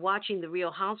and you're watching The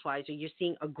Real Housewives, and you're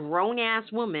seeing a grown ass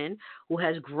woman who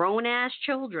has grown ass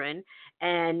children,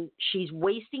 and she's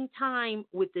wasting time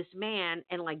with this man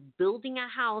and like building a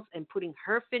house and putting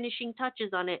her finishing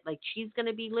touches on it, like she's going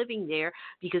to be living there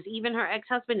because even her ex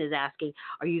husband is asking,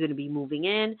 are you going to be moving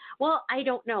in? Well, I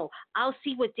don't know. I'll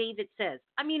see what David says.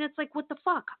 I mean, it's like, what the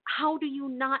fuck? How do you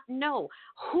not know?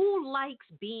 Who likes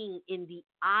being in the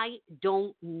I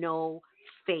don't know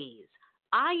phase?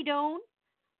 I don't.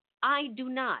 I do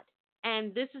not.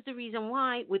 And this is the reason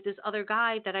why, with this other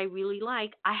guy that I really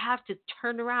like, I have to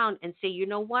turn around and say, you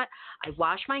know what? I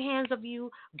wash my hands of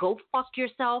you. Go fuck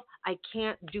yourself. I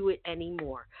can't do it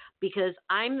anymore. Because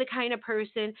I'm the kind of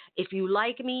person, if you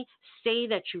like me, say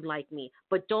that you like me.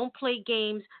 But don't play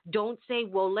games. Don't say,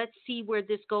 well, let's see where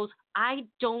this goes. I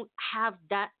don't have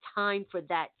that time for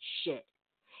that shit.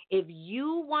 If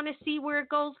you want to see where it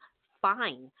goes,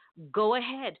 fine. Go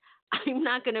ahead. I'm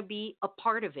not going to be a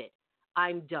part of it.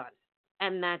 I'm done.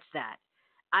 And that's that.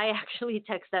 I actually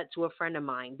text that to a friend of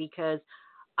mine because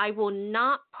I will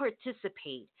not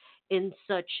participate in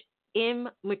such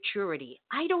immaturity.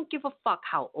 I don't give a fuck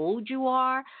how old you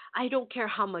are. I don't care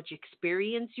how much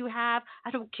experience you have.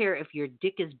 I don't care if your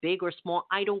dick is big or small.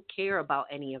 I don't care about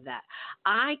any of that.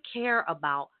 I care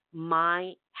about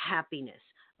my happiness,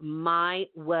 my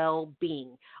well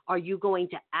being. Are you going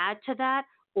to add to that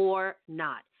or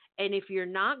not? And if you're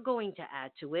not going to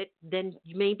add to it, then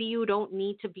maybe you don't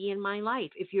need to be in my life.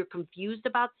 If you're confused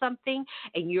about something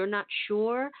and you're not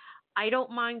sure, I don't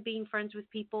mind being friends with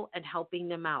people and helping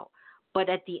them out. But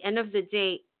at the end of the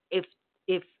day, if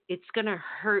it's going to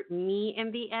hurt me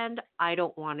in the end, I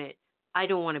don't want it. I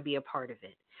don't want to be a part of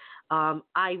it.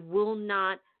 I will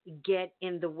not get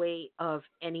in the way of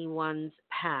anyone's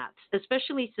paths,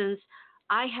 especially since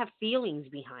I have feelings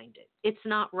behind it. It's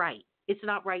not right. It's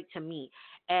not right to me.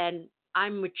 And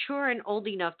I'm mature and old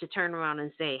enough to turn around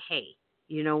and say, hey,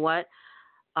 you know what?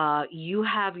 You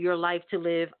have your life to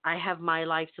live. I have my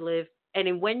life to live. And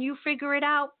then when you figure it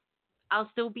out, I'll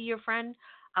still be your friend.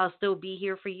 I'll still be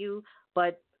here for you.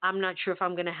 But I'm not sure if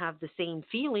I'm going to have the same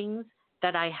feelings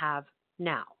that I have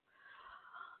now.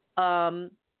 And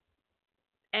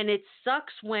it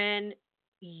sucks when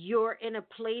you're in a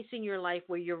place in your life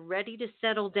where you're ready to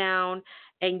settle down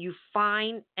and you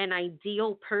find an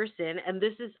ideal person. And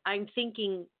this is, I'm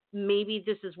thinking, maybe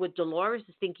this is what Dolores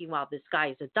is thinking. Wow, this guy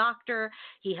is a doctor.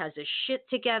 He has his shit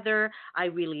together. I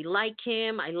really like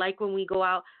him. I like when we go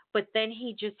out. But then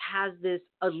he just has this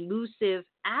elusive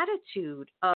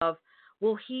attitude of,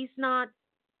 well, he's not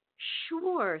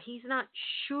sure. He's not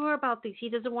sure about things. He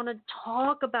doesn't want to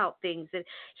talk about things. And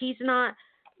he's not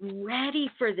ready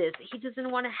for this. He doesn't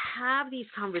want to have these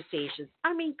conversations.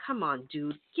 I mean, come on,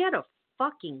 dude. Get a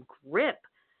fucking grip.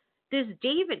 This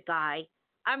David guy,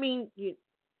 I mean,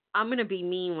 I'm going to be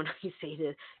mean when I say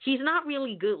this. He's not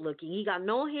really good looking. He got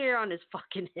no hair on his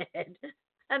fucking head.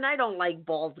 And I don't like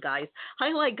bald guys.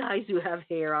 I like guys who have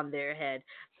hair on their head.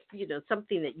 You know,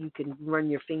 something that you can run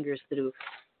your fingers through.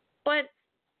 But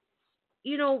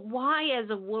why as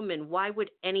a woman, why would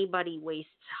anybody waste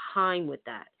time with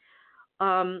that?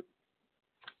 Um,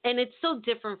 and it's so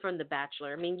different from The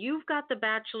Bachelor. I mean, you've got The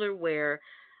Bachelor where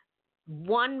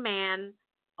one man,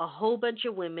 a whole bunch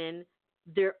of women,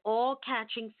 they're all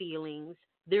catching feelings,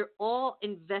 they're all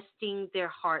investing their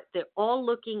heart, they're all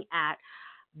looking at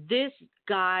this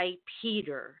guy,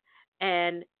 Peter,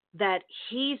 and that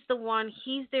he's the one,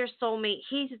 he's their soulmate,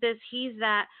 he's this, he's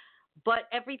that. But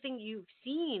everything you've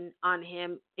seen on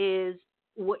him is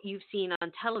what you've seen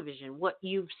on television, what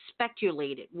you've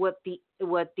speculated,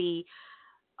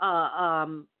 uh,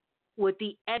 um, what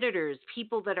the editors,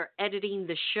 people that are editing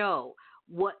the show,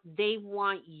 what they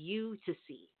want you to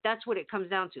see. That's what it comes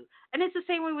down to. And it's the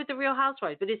same way with the Real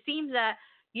Housewives. But it seems that,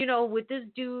 with this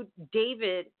dude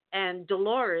David and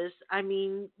Dolores, I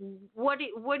mean, what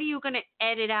are you going to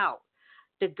edit out?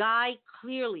 The guy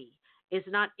clearly is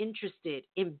not interested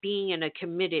in being in a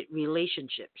committed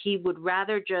relationship. He would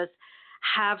rather just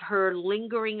have her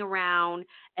lingering around,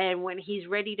 and when he's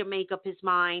ready to make up his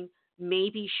mind,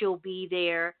 maybe she'll be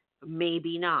there,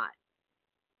 maybe not.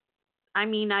 I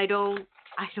mean, I don't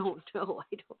know.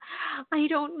 I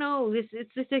don't know.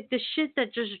 It's like the shit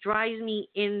that just drives me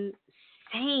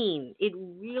insane. It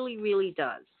really, really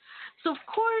does. So of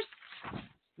course,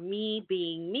 me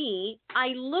being me, I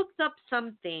looked up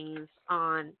some things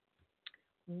on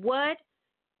what,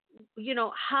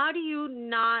 how do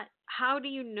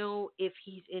you know if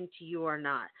he's into you or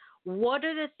not? What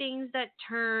are the things that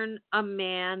turn a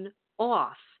man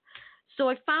off? So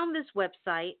I found this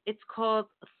website. It's called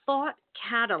Thought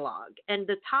Catalog. And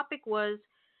the topic was,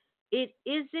 it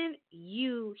isn't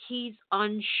you he's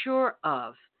unsure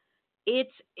of,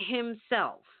 it's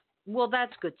himself. Well,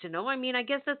 that's good to know. I mean, I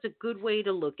guess that's a good way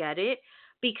to look at it,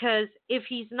 because if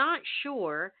he's not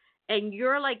sure and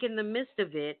you're like in the midst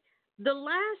of it, the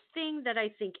last thing that I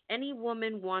think any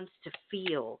woman wants to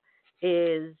feel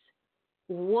is,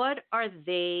 what are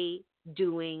they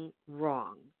doing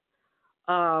wrong?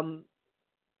 Um,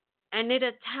 and it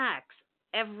attacks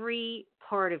every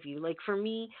part of you. Like for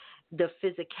me, the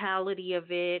physicality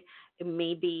of it,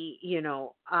 maybe,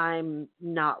 I'm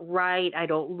not right, I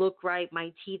don't look right,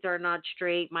 my teeth are not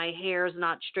straight, my hair is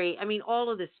not straight. I mean, all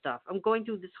of this stuff. I'm going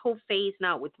through this whole phase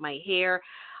now with my hair.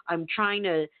 I'm trying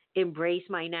to embrace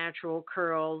my natural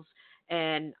curls,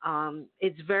 and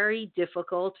it's very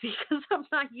difficult because I'm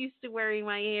not used to wearing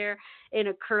my hair in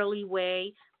a curly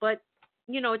way. But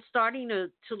it's starting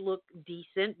to look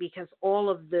decent because all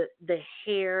of the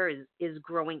hair is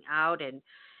growing out, and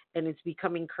it's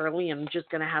becoming curly. I'm just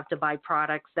going to have to buy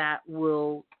products that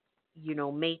will,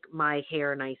 make my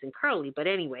hair nice and curly. But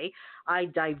anyway, I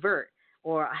divert,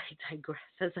 or I digress,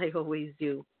 as I always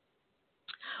do.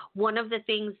 One of the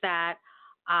things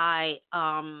I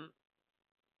um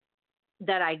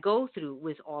that I go through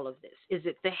with all of this, is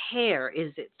it the hair?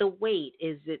 Is it the weight?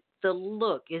 Is it the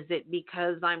look? Is it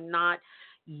because I'm not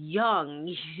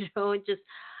young?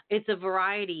 It's a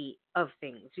variety of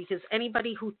things, because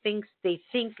anybody who thinks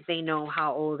they know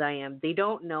how old I am, they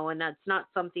don't know. And that's not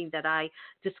something that I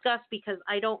discuss, because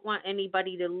I don't want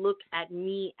anybody to look at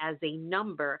me as a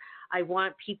number. I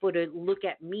want people to look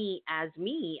at me, as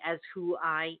who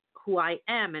I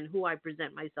am and who I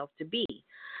present myself to be.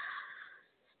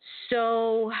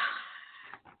 So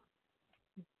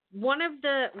one of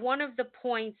the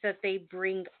points that they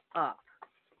bring up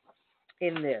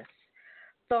in this,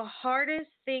 the hardest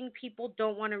thing people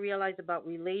don't want to realize about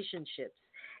relationships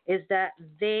is that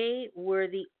they were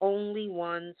the only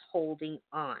ones holding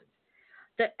on.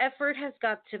 The effort has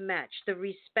got to match. The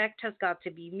respect has got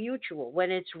to be mutual.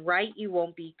 When it's right, you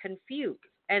won't be confused.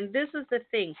 And this is the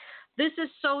thing. This is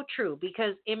so true,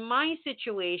 because in my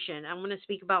situation, I'm going to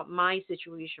speak about my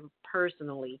situation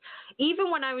personally.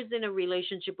 Even when I was in a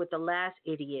relationship with the last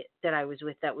idiot that I was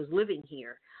with that was living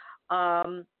here,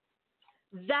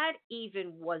 that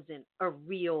even wasn't a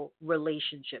real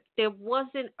relationship. There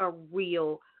wasn't a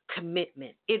real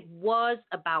commitment. It was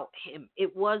about him.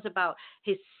 It was about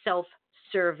his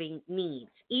self-serving needs.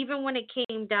 Even when it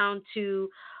came down to,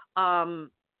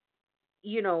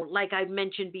 like I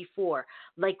mentioned before,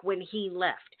 like when he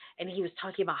left and he was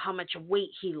talking about how much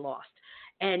weight he lost.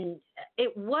 And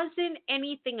it wasn't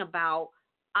anything about,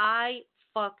 I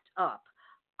fucked up,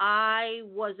 I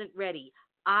wasn't ready,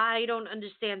 I don't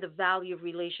understand the value of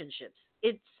relationships.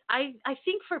 I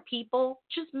think for people,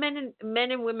 just men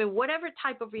and women, whatever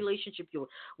type of relationship you're,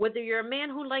 whether you're a man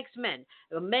who likes men,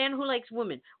 a man who likes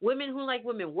women who like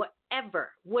women,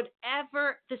 whatever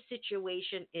the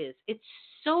situation is, it's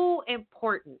so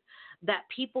important that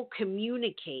people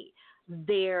communicate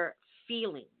their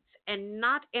feelings and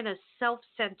not in a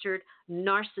self-centered,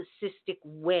 narcissistic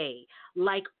way.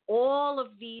 Like all of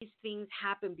these things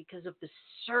happen because of the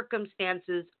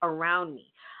circumstances around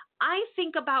me. I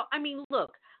think about, I mean,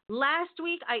 look, last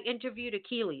week I interviewed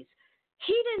Achilles.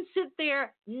 He didn't sit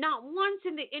there, not once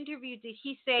in the interview did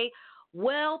he say,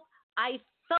 well, I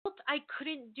felt I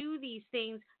couldn't do these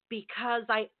things because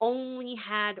I only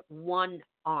had one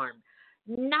arm.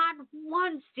 Not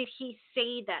once did he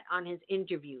say that on his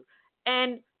interview.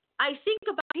 And I think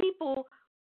about people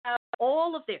who have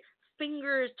all of their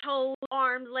fingers, toes,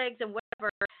 arms, legs, and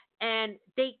whatever, and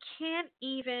they can't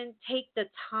even take the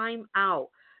time out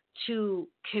to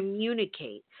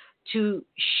communicate, to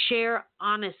share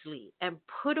honestly, and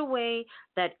put away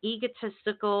that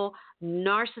egotistical,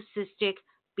 narcissistic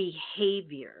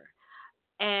behavior.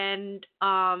 And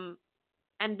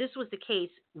this was the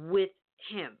case with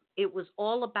him. It was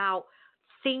all about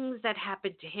things that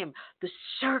happened to him, the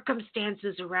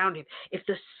circumstances around him. If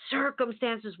the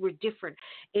circumstances were different,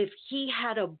 if he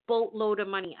had a boatload of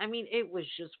money, I mean, it was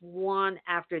just one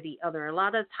after the other. A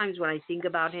lot of times when I think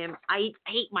about him, I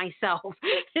hate myself.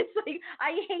 It's like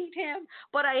I hate him,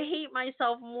 but I hate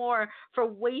myself more for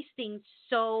wasting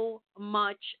so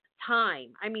much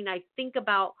time. I mean, I think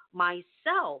about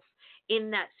myself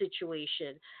in that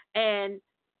situation and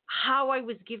how I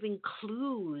was giving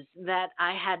clues that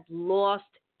I had lost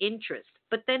interest.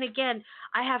 But then again,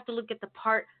 I have to look at the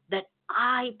part that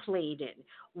I played in.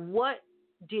 What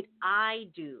did I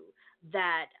do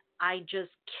that I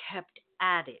just kept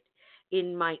at it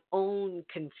in my own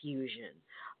confusion,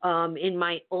 in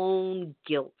my own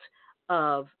guilt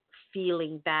of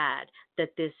feeling bad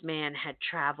that this man had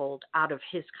traveled out of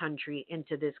his country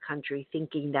into this country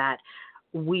thinking that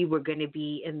we were going to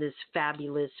be in this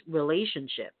fabulous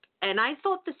relationship. And I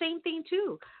thought the same thing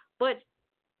too. But,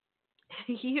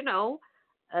 you know,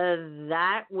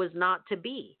 that was not to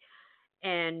be.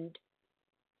 And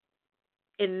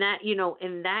in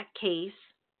that case,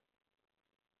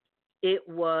 it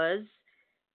was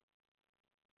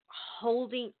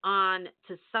holding on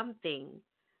to something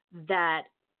that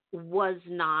was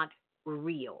not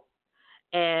real.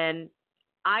 And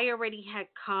I already had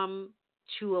come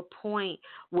to a point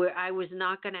where I was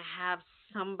not going to have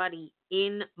somebody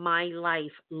in my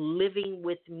life living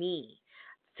with me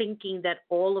thinking that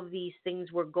all of these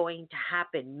things were going to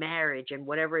happen, marriage and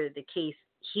whatever the case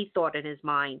he thought in his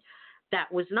mind,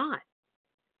 that was not.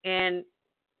 And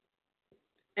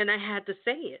I had to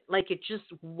say it. Like it just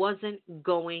wasn't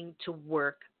going to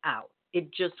work out.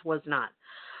 It just was not.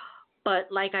 But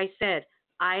like I said,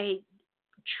 I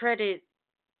treaded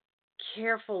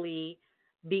carefully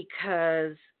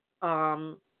because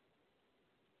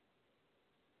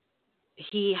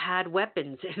he had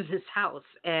weapons in his house.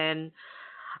 And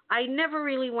I never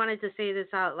really wanted to say this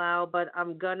out loud, but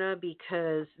I'm gonna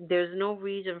because there's no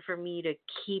reason for me to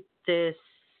keep this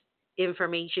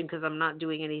information because I'm not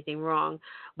doing anything wrong.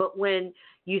 But when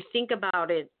you think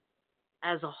about it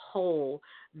as a whole,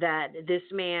 that this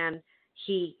man,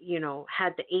 he,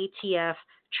 had the ATF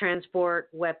transport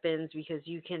weapons because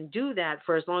you can do that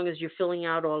for as long as you're filling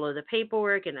out all of the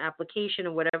paperwork and application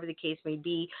and whatever the case may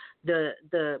be.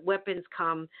 The weapons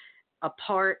come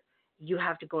apart. You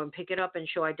have to go and pick it up and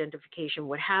show identification,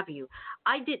 what have you.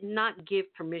 I did not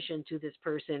give permission to this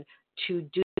person to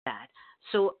do that.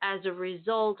 So as a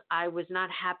result, I was not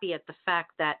happy at the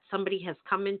fact that somebody has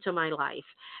come into my life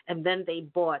and then they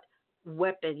bought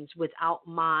weapons without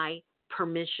my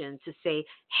permission to say,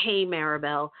 hey,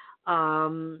 Marabelle,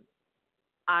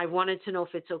 I wanted to know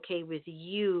if it's okay with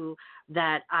you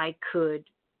that I could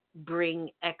bring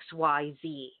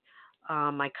XYZ.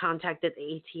 I contacted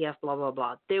the ATF, blah, blah,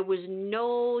 blah. There was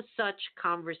no such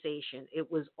conversation.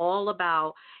 It was all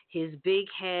about his big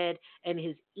head and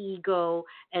his ego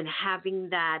and having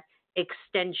that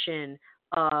extension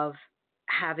of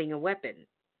having a weapon.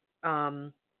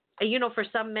 And, for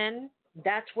some men,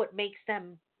 that's what makes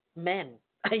them men,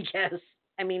 I guess.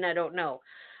 I mean, I don't know.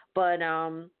 But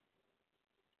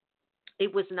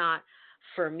it was not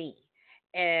for me.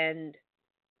 And,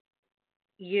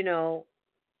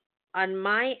 on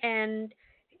my end,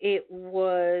 it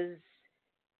was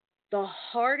the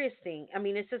hardest thing. I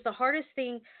mean, it's just the hardest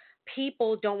thing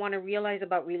people don't want to realize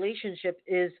about relationship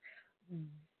is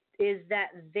that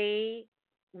they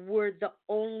were the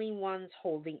only ones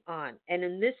holding on. And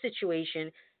in this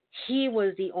situation, he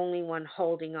was the only one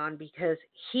holding on because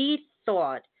he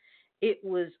thought it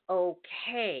was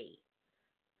okay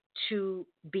to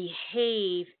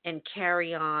behave and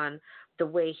carry on the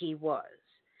way he was,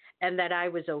 and that I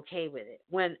was okay with it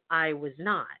when I was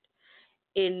not.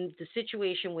 In the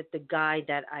situation with the guy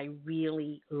that I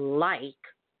really like,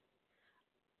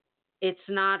 it's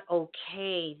not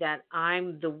okay that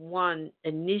I'm the one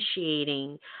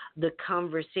initiating the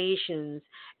conversations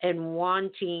and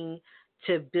wanting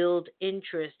to build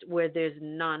interest where there's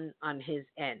none on his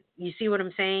end. You see what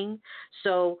I'm saying?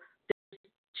 So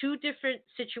two different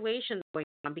situations going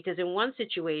on, because in one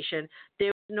situation there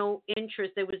was no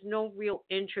interest, there was no real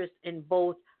interest in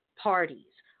both parties.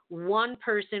 One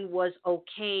person was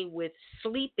okay with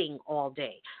sleeping all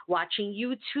day, watching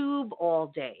YouTube all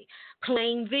day,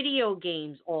 playing video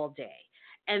games all day.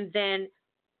 And then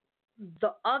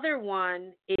the other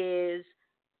one is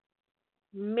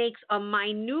makes a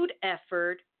minute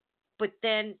effort, but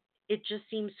then it just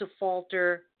seems to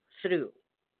falter through.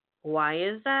 Why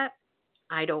is that?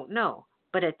 I don't know.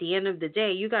 But at the end of the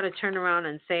day, you got to turn around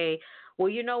and say, well,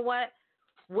 you know what?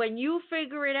 When you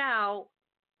figure it out,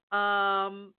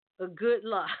 good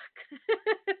luck.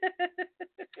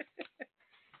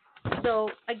 So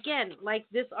again, like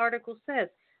this article says,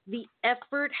 the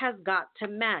effort has got to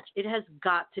match. It has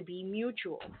got to be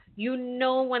mutual. You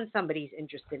know when somebody's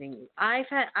interested in you. I've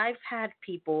had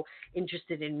people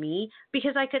interested in me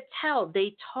because I could tell.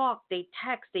 They talk, they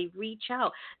text, they reach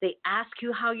out, they ask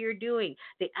you how you're doing,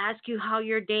 they ask you how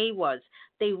your day was.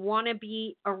 They want to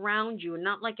be around you,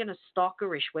 not like in a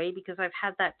stalkerish way, because I've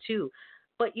had that too.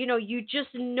 But you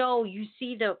just know, you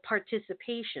see the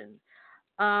participation.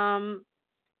 Um,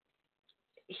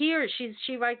 Here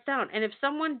she writes down, and if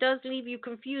someone does leave you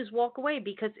confused, walk away,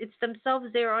 because it's themselves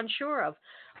they're unsure of.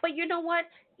 But you know what?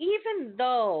 Even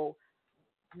though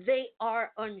they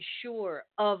are unsure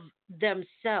of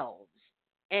themselves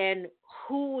and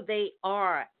who they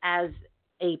are as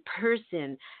a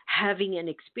person having an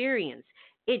experience,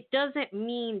 it doesn't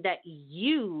mean that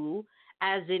you,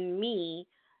 as in me,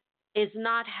 is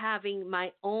not having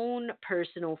my own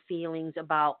personal feelings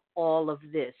about all of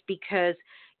this, because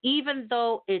even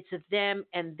though it's them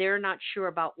and they're not sure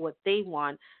about what they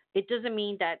want, it doesn't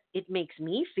mean that it makes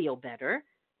me feel better.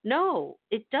 No,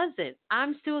 it doesn't.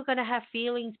 I'm still going to have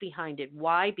feelings behind it.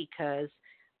 Why? Because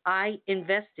I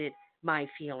invested my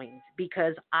feelings,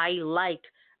 because I like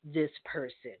this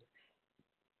person,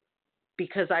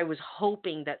 because I was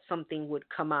hoping that something would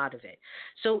come out of it.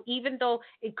 So even though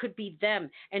it could be them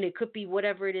and it could be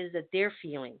whatever it is that they're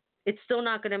feeling, it's still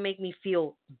not going to make me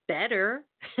feel better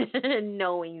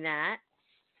knowing that.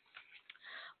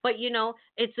 But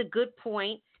it's a good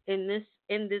point in this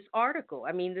article.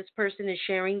 I mean, this person is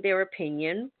sharing their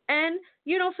opinion, and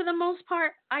for the most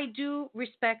part, I do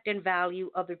respect and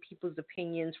value other people's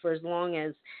opinions for as long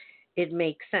as it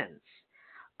makes sense.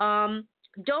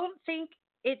 Don't think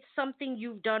it's something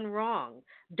you've done wrong.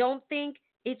 Don't think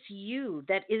it's you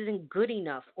that isn't good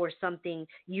enough or something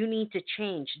you need to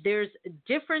change. There's a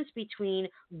difference between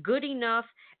good enough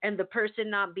and the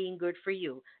person not being good for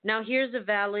you. Now, here's a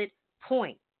valid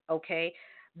point, okay?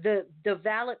 The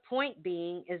valid point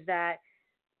being is that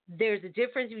there's a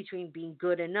difference between being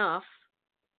good enough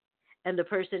and the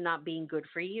person not being good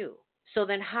for you. So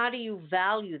then how do you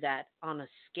value that on a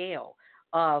scale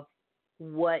of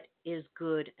what is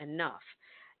good enough?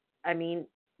 I mean,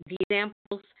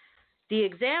 the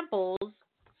examples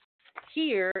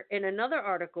here in another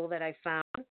article that I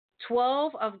found,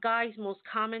 12 of guys' most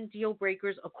common deal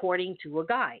breakers according to a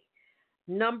guy.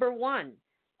 Number one,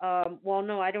 well,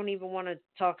 no, I don't even want to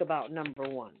talk about number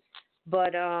one.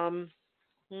 But, oh,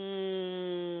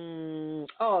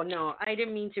 no, I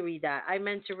didn't mean to read that. I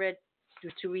meant to read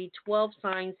 12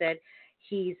 signs that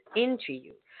he's into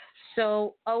you.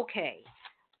 So, okay,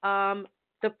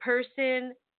 the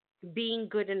person being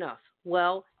good enough.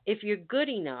 Well, if you're good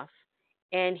enough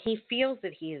and he feels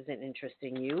that he isn't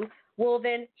interested in you, well,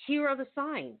 then here are the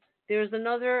signs. There's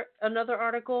another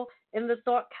article in the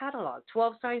Thought Catalog,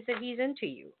 12 signs that he's into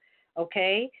you.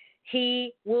 Okay?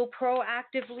 He will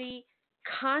proactively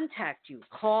contact you,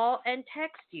 call and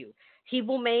text you. He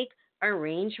will make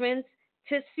arrangements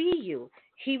to see you.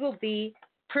 He will be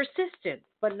persistent,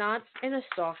 but not in a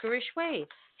stalkerish way.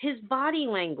 His body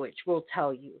language will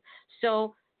tell you.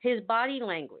 So his body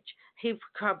language, he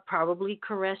probably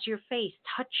caress your face,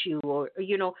 touch you, or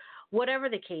whatever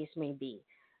the case may be.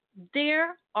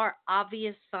 There are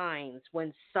obvious signs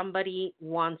when somebody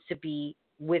wants to be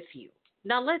with you.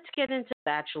 Now let's get into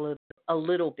Bachelor a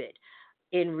little bit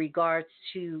in regards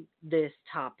to this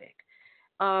topic.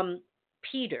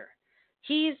 Peter,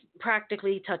 he's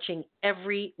practically touching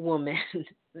every woman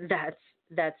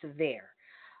that's there.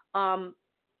 And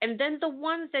then the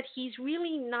ones that he's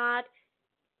really not,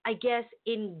 I guess,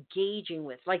 engaging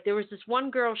with. Like there was this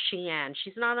one girl, Cheyenne.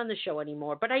 She's not on the show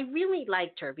anymore, but I really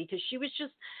liked her because she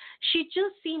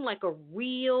just seemed like a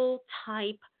real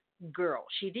type girl.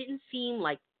 She didn't seem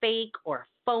like fake or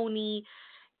phony.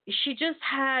 she just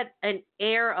had an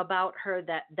air about her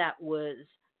that was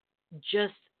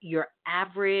just your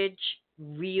average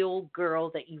real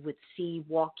girl that you would see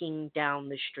walking down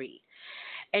the street.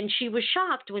 And she was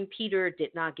shocked when Peter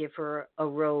did not give her a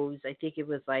rose. I think it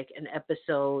was like an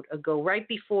episode ago, right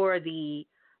before the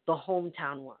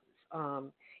hometown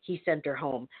ones. He sent her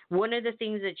home. One of the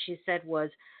things that she said was,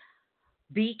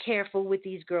 be careful with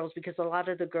these girls because a lot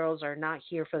of the girls are not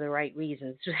here for the right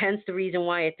reasons. Hence the reason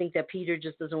why I think that Peter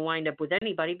just doesn't wind up with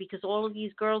anybody because all of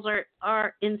these girls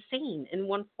are insane in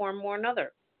one form or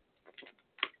another.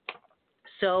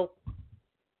 So,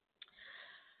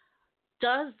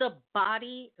 does the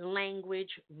body language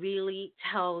really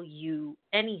tell you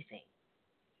anything?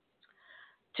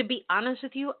 To be honest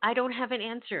with you, I don't have an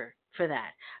answer for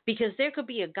that because there could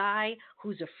be a guy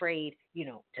who's afraid,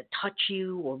 to touch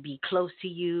you or be close to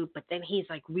you, but then he's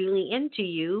like really into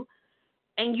you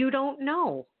and you don't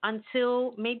know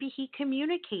until maybe he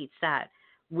communicates that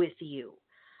with you.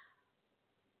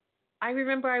 I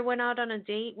remember I went out on a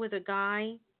date with a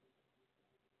guy.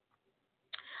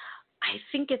 I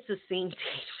think it's the same date.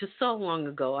 It was so long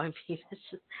ago. I mean,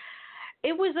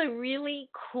 it was a really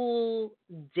cool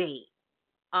date.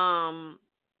 Um,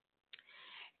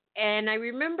 and I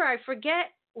remember, I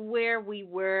forget where we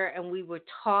were, and we were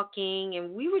talking,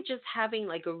 and we were just having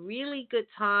like a really good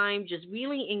time, just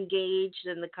really engaged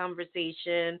in the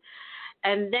conversation.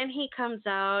 And then he comes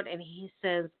out and he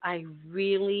says, I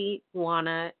really want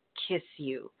to kiss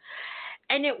you.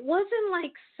 And it wasn't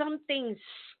like something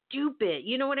stupid.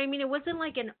 You know what I mean? It wasn't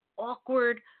like an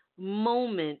awkward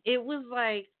moment. It was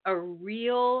like a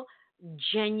real,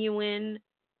 genuine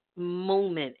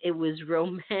moment. It was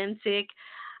romantic.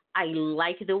 I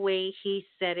like the way he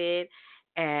said it.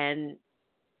 And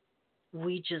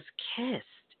we just kissed.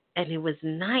 And it was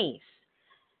nice.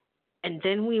 And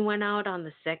then we went out on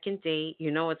the second date.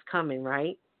 You know it's coming,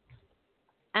 right?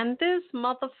 And this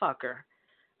motherfucker,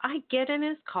 I get in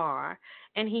his car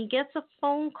and he gets a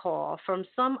phone call from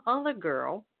some other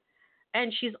girl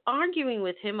and she's arguing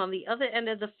with him on the other end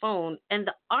of the phone. And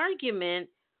the argument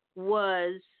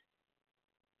was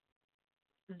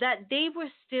that they were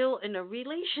still in a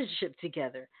relationship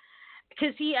together.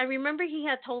 Because I remember he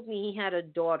had told me he had a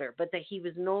daughter, but that he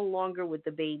was no longer with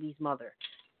the baby's mother.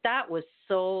 That was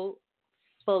so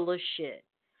full of shit.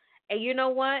 And you know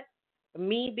what?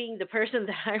 Me being the person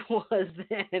that I was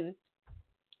then,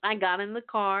 I got in the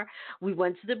car. We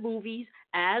went to the movies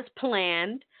as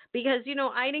planned because,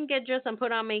 I didn't get dressed and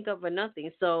put on makeup or nothing.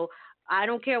 So I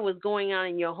don't care what's going on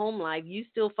in your home life. You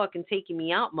still fucking taking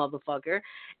me out, motherfucker.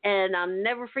 And I'll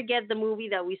never forget the movie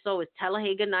that we saw was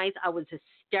Talladega Nights. I was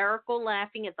hysterical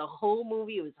laughing at the whole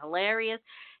movie. It was hilarious.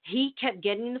 He kept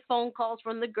getting the phone calls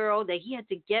from the girl that he had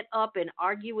to get up and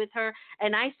argue with her.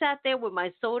 And I sat there with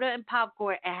my soda and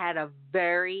popcorn and had a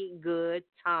very good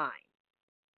time.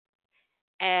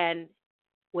 And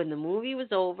when the movie was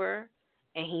over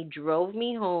and he drove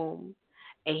me home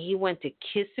and he went to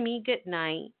kiss me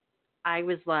goodnight, I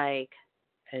was like,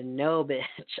 no, bitch.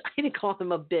 I didn't call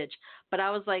him a bitch, but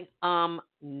I was like,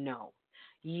 no.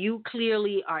 You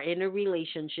clearly are in a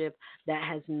relationship that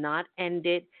has not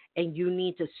ended and you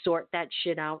need to sort that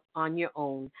shit out on your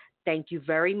own. Thank you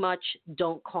very much.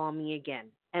 Don't call me again.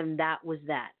 And that was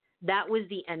that. That was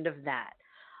the end of that.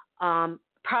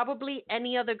 Probably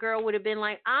any other girl would have been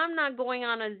like, I'm not going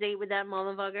on a date with that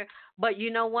motherfucker. But you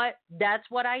know what? That's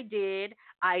what I did.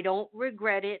 I don't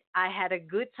regret it. I had a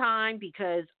good time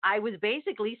because I was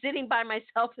basically sitting by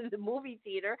myself in the movie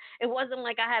theater. It wasn't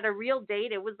like I had a real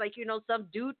date. It was like, some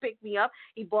dude picked me up.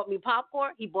 He bought me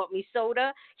popcorn. He bought me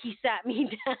soda. He sat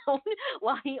me down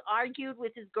while he argued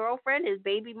with his girlfriend, his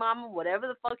baby mama, whatever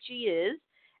the fuck she is.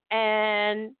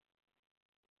 And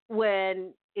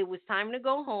when it was time to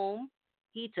go home,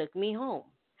 he took me home.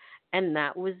 And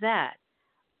that was that.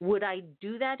 Would I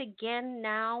do that again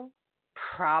now?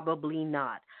 Probably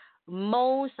not.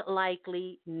 Most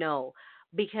likely, no.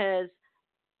 Because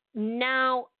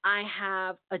now I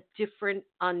have a different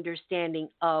understanding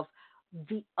of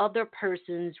the other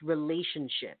person's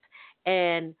relationship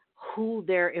and who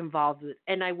they're involved with.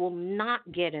 And I will not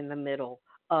get in the middle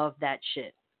of that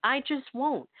shit. I just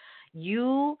won't.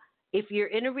 If you're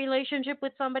in a relationship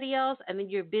with somebody else and then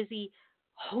you're busy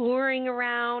whoring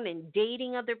around and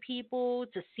dating other people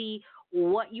to see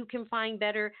what you can find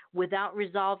better without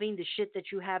resolving the shit that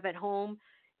you have at home,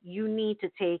 you need to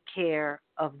take care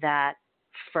of that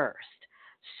first.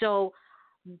 So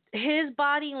his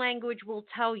body language will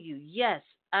tell you, yes,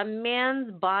 a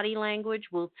man's body language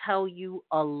will tell you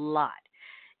a lot.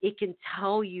 It can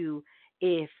tell you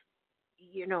if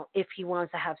he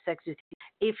wants to have sex with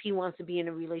you, if he wants to be in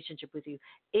a relationship with you,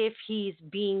 if he's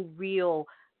being real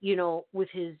with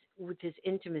his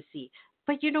intimacy.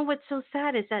 But you know what's so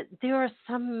sad is that there are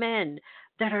some men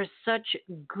that are such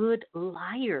good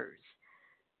liars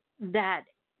that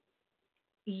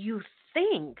you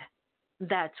think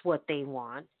that's what they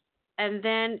want, and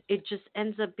then it just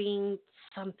ends up being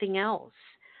something else,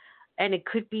 and it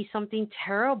could be something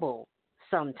terrible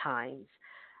sometimes.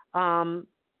 um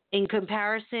in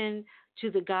comparison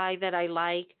to the guy that I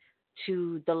like,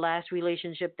 to the last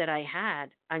relationship that I had,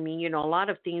 I mean, a lot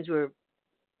of things were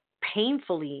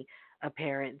painfully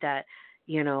apparent that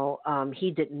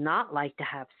he did not like to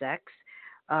have sex,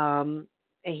 and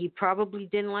he probably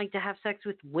didn't like to have sex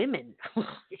with women.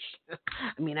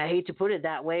 I mean, I hate to put it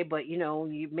that way, but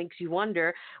it makes you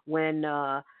wonder when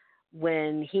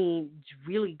he's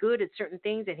really good at certain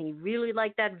things, and he really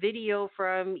liked that video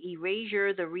from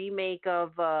Erasure, the remake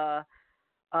of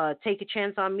Take a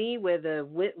Chance on Me, where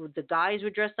the guys were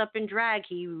dressed up in drag.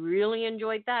 He really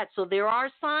enjoyed that. So there are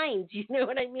signs, you know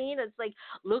what I mean? It's like,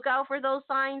 look out for those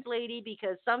signs, lady,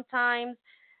 because sometimes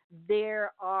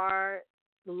there are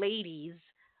ladies,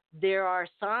 there are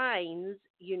signs,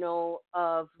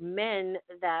 of men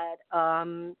that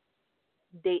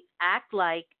they act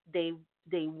like they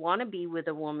want to be with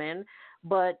a woman,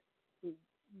 but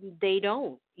they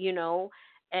don't,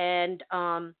 and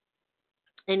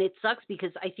and it sucks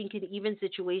because I think in even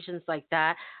situations like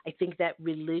that, I think that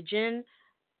religion,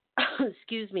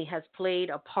 excuse me, has played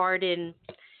a part in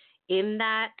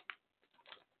that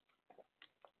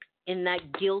in that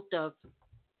guilt of,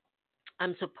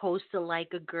 I'm supposed to like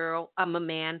a girl. I'm a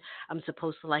man. I'm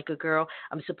supposed to like a girl.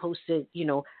 I'm supposed to,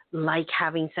 like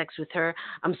having sex with her.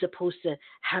 I'm supposed to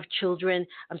have children.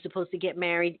 I'm supposed to get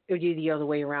married, or do the other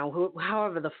way around.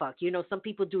 However the fuck, some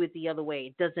people do it the other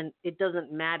way. It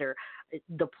doesn't matter.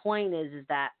 The point is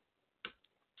that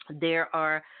there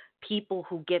are people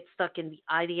who get stuck in the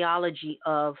ideology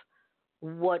of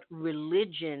what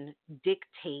religion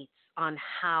dictates on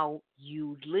how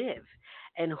you live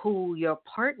and who your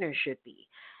partner should be.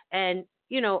 And,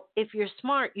 if you're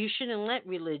smart, you shouldn't let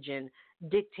religion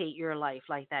dictate your life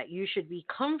like that. You should be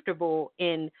comfortable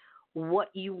in what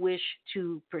you wish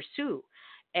to pursue.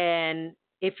 And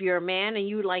if you're a man and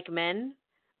you like men,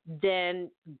 then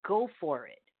go for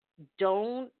it.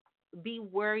 Don't be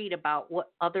worried about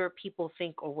what other people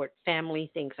think or what family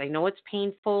thinks. I know it's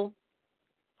painful.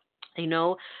 I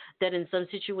know that in some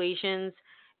situations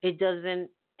it doesn't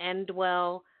end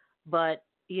well, but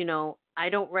I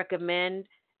don't recommend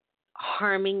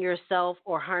harming yourself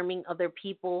or harming other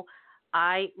people.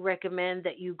 I recommend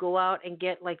that you go out and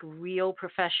get like real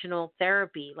professional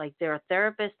therapy. Like, there are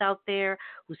therapists out there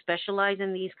who specialize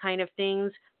in these kind of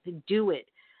things. Do it.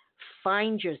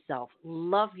 Find yourself,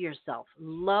 love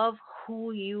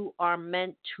who you are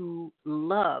meant to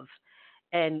love,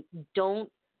 and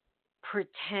don't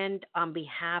pretend on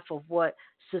behalf of what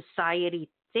society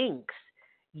thinks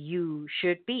you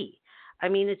should be. I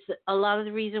mean, it's a lot of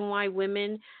the reason why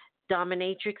women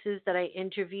dominatrixes that I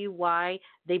interview, why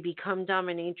they become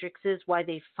dominatrixes, why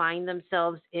they find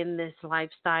themselves in this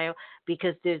lifestyle,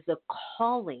 because there's a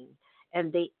calling,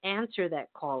 and they answer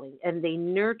that calling, and they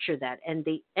nurture that, and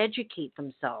they educate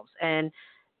themselves, and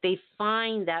they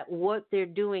find that what they're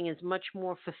doing is much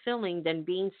more fulfilling than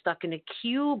being stuck in a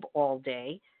cube all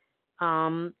day,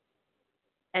 um,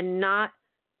 and not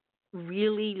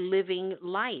really living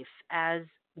life as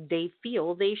they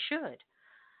feel they should.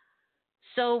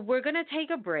 So we're gonna take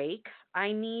a break.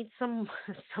 I need some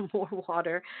some more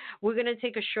water. We're gonna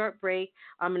take a short break.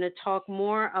 I'm gonna talk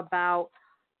more about,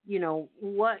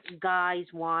 what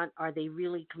guys want. Are they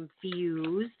really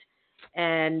confused?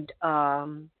 And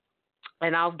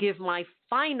and I'll give my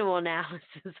final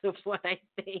analysis of what I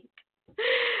think.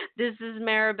 This is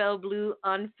Marabelle Blue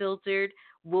Unfiltered.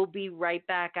 We'll be right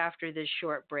back after this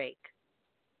short break.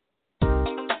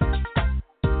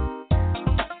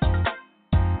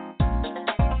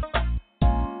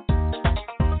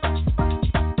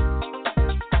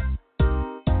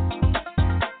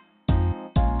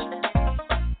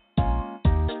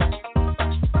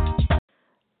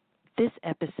 This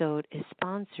episode is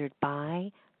sponsored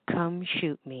by Come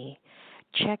Shoot Me.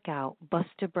 Check out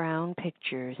Buster Brown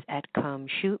Pictures at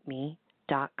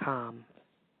comeshootme.com.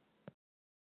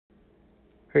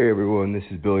 Hey everyone, this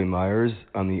is Billy Myers.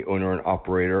 I'm the owner and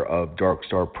operator of Dark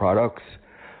Star Products.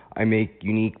 I make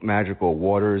unique magical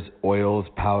waters, oils,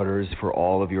 powders for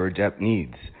all of your adept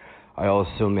needs. I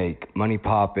also make money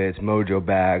poppets, mojo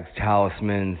bags,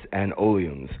 talismans, and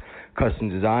oleums, custom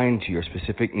designed to your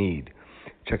specific need.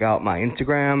 Check out my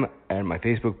Instagram and my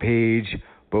Facebook page,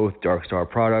 both Dark Star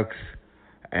Products,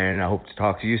 and I hope to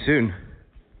talk to you soon.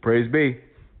 Praise be.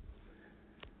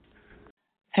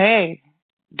 Hey,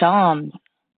 Dom,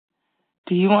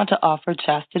 Do you want to offer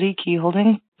chastity key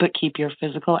holding but keep your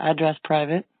physical address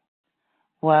private?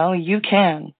 Well, you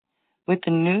can with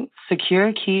the new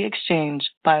Secure Key Exchange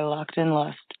by Locked in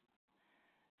Lust.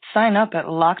 Sign up at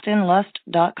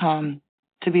lockedinlust.com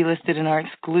to be listed in our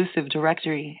exclusive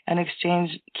directory and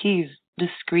exchange keys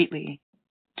discreetly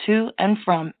to and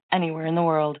from anywhere in the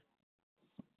world.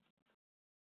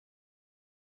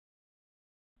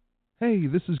 Hey,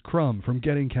 this is Crumb from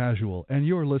Getting Casual, and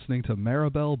you're listening to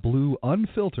Marabelle Blue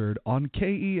Unfiltered on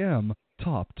KEM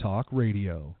Top Talk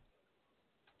Radio.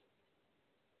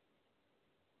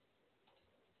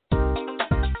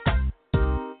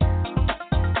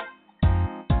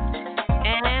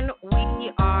 And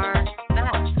we are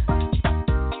back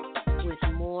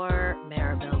with more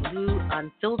Marabelle Blue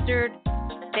Unfiltered.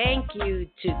 Thank you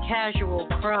to Casual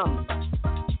Crumb,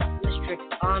 Mistrix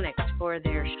Onyx for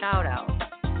their shout out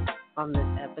on this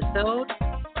episode.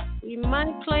 We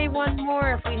might play one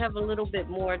more if we have a little bit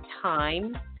more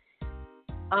time.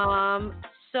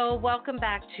 So welcome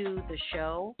back to the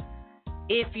show.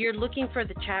 If you're looking for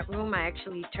the chat room, I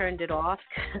actually turned it off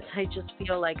because I just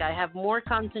feel like I have more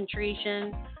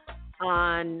concentration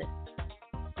on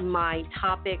my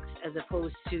topics as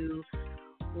opposed to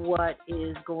what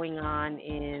is going on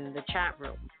in the chat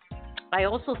room. I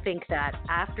also think that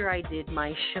after I did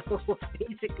my show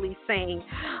basically saying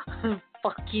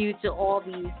fuck you to all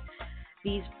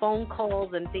these phone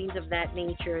calls and things of that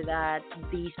nature, that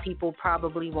these people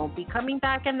probably won't be coming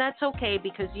back, and that's okay,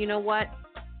 because you know what?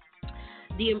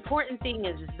 The important thing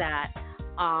is that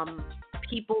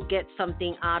people get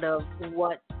something out of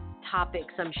what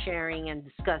topics I'm sharing and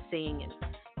discussing,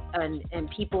 and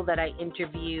people that I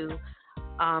interview.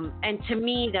 And to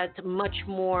me, that's much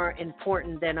more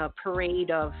important than a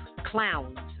parade of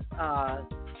clowns,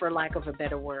 for lack of a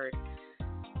better word.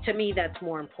 To me, that's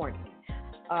more important.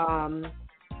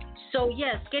 So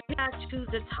yes, getting back to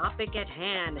the topic at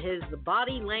hand, his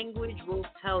body language will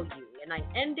tell you. And I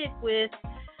end it with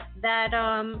that,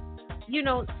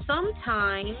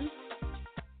 sometimes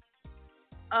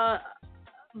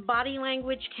body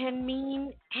language can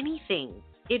mean anything.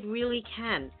 It really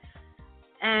can.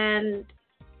 And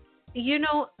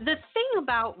the thing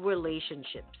about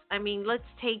relationships, I mean, let's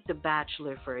take The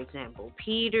Bachelor, for example.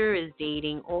 Peter is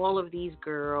dating all of these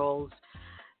girls.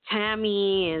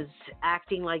 Tammy is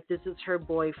acting like this is her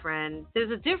boyfriend.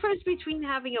 There's a difference between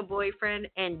having a boyfriend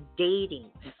and dating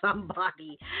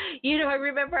somebody. I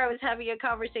remember I was having a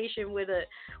conversation with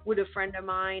a friend of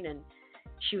mine, and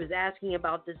she was asking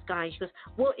about this guy. She goes,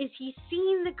 well, is he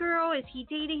seeing the girl? Is he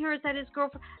dating her? Is that his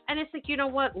girlfriend? And it's like, you know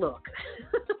what? Look.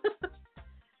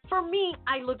 For me,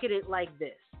 I look at it like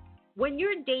this. When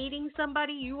you're dating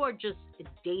somebody, you are just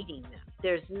dating them.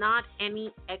 There's not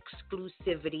any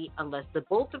exclusivity unless the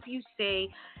both of you say,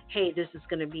 hey, this is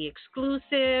going to be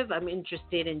exclusive. I'm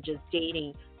interested in just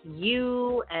dating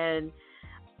you and,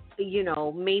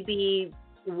 maybe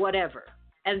whatever.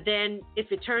 And then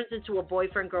if it turns into a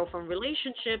boyfriend-girlfriend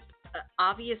relationship,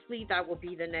 obviously that will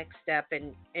be the next step.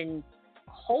 And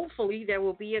hopefully there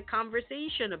will be a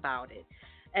conversation about it.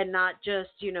 And not just,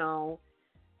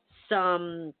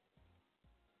 some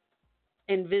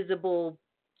invisible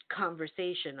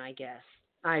conversation, I guess.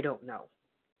 I don't know.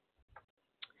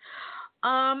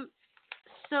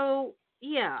 So,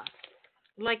 yeah,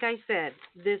 like I said,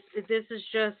 this is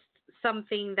just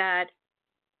something that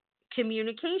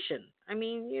communication. I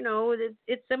mean,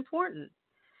 it's important.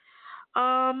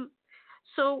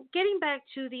 So getting back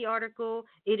to the article,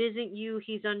 it isn't you,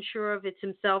 he's unsure of, it's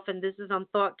himself, and this is on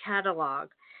Thought Catalog.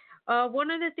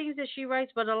 One of the things that she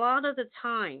writes, but a lot of the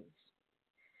times,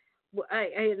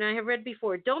 I have read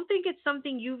before, don't think it's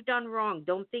something you've done wrong.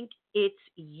 Don't think it's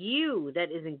you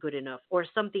that isn't good enough or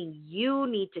something you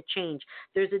need to change.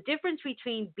 There's a difference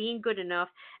between being good enough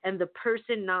and the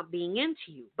person not being into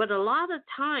you. But a lot of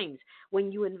times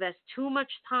when you invest too much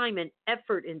time and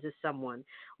effort into someone,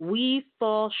 we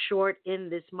fall short in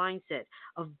this mindset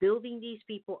of building these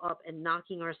people up and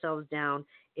knocking ourselves down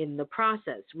in the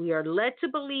process. We are led to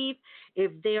believe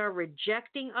if they are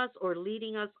rejecting us or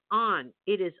leading us on,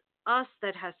 it is us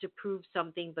that has to prove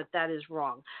something, but that is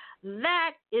wrong.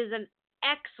 That is an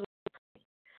excellent point,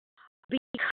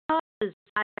 because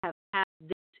I have had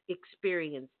this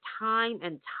experience time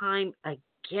and time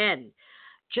again,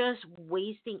 just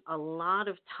wasting a lot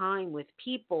of time with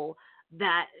people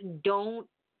that don't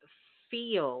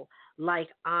feel like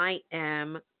I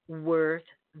am worth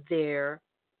their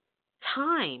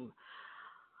time.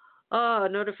 A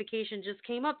notification just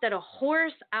came up that a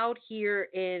horse out here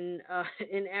in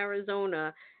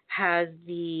Arizona has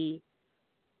the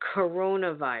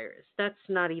coronavirus. That's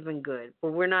not even good,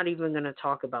 but we're not even going to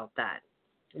talk about that.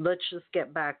 Let's just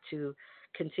get back to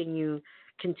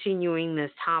continuing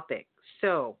this topic.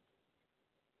 So,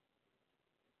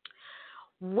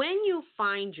 when you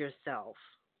find yourself,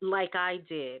 like I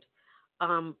did,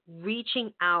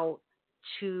 reaching out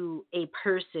to a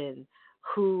person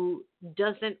who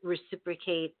doesn't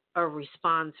reciprocate a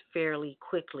response fairly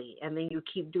quickly, and then you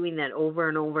keep doing that over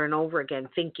and over and over again,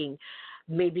 thinking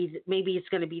maybe it's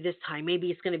going to be this time,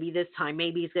 maybe it's going to be this time,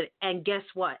 maybe it's going to, and guess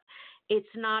what? It's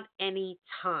not any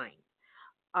time.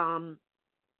 Um,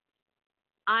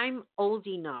 I'm old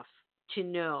enough to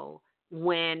know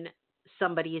when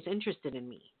somebody is interested in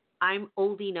me. I'm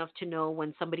old enough to know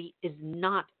when somebody is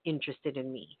not interested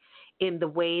in me in the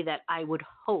way that I would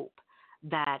hope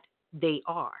that they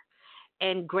are.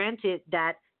 And granted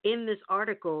that in this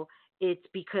article, it's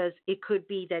because it could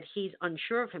be that he's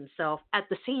unsure of himself. At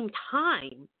the same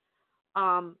time,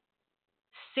 um,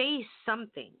 say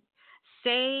something.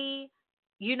 Say,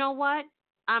 you know what?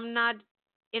 I'm not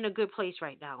in a good place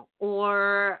right now,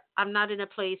 or I'm not in a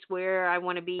place where I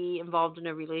want to be involved in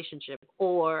a relationship,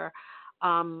 or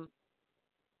um,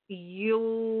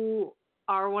 you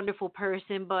are a wonderful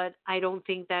person, but I don't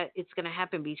think that it's going to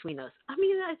happen between us. I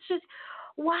mean, that's just,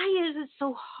 why is it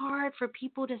so hard for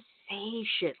people to say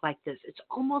shit like this? It's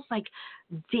almost like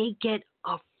they get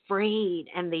afraid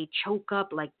and they choke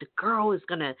up, like the girl is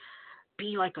going to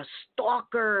be like a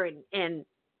stalker. And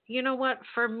you know what?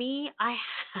 For me, I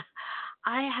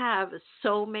have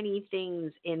so many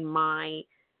things on my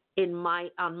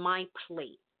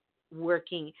plate,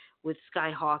 working with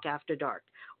Skyhawk After Dark,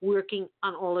 working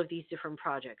on all of these different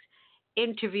projects,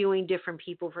 interviewing different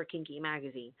people for Kinky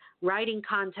Magazine, writing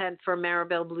content for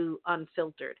Marabelle Blue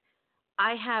Unfiltered.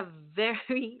 I have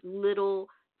very little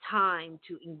time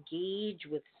to engage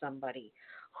with somebody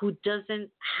who doesn't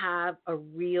have a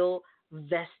real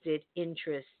vested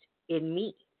interest in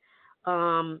me.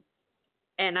 Um,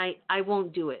 and I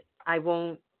won't do it. I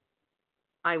won't.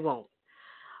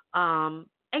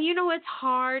 And you know, it's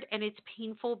hard and it's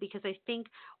painful because I think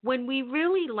when we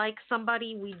really like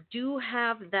somebody, we do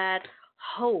have that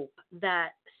hope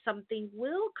that something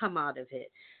will come out of it.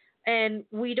 And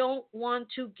we don't want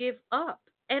to give up.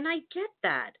 And I get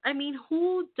that. I mean,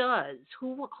 who does?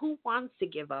 Who wants to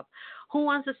give up? Who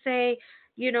wants to say,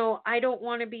 you know, I don't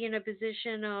want to be in a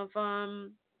position of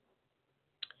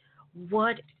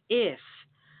what if?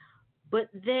 But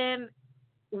then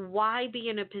why be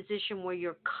in a position where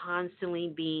you're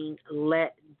constantly being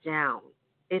let down?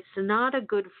 It's not a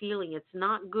good feeling. It's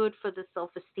not good for the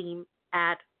self esteem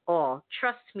at all.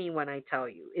 Trust me when I tell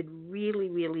you, it really,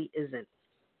 really isn't.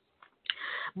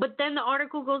 But then the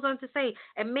article goes on to say,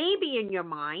 and maybe in your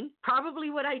mind, probably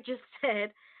what I just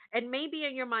said, and maybe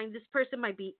in your mind, this person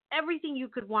might be everything you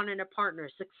could want in a partner: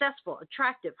 successful,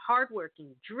 attractive, hardworking,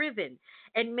 driven,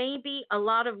 and maybe a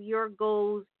lot of your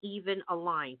goals even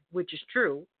align, which is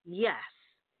true, yes.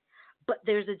 But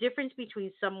there's a difference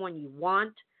between someone you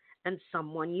want and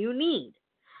someone you need.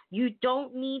 You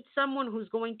don't need someone who's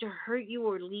going to hurt you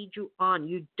or lead you on.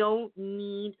 You don't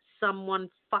need someone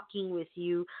fucking with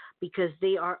you because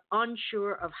they are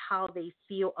unsure of how they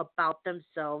feel about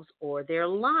themselves or their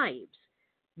lives.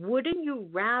 Wouldn't you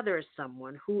rather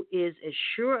someone who is as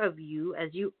sure of you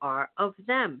as you are of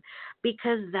them?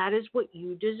 Because that is what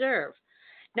you deserve.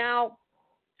 Now,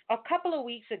 a couple of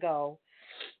weeks ago,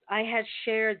 I had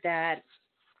shared that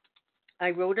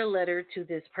I wrote a letter to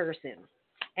this person.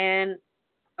 And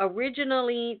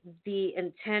originally, the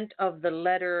intent of the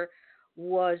letter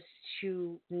was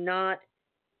to not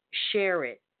share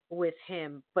it with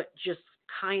him, but just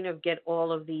kind of get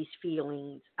all of these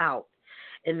feelings out.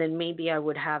 And then maybe I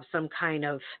would have some kind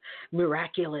of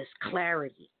miraculous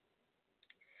clarity.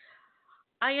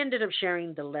 I ended up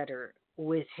sharing the letter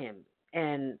with him,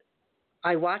 and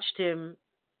I watched him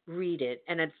read it.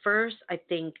 And at first, I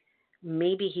think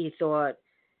maybe he thought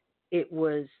it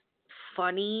was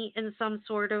funny in some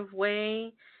sort of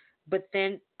way. But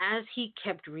then as he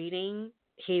kept reading,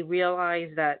 he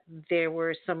realized that there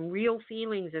were some real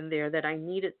feelings in there that I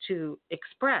needed to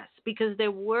express, because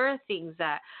there were things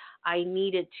that I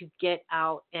needed to get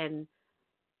out and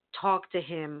talk to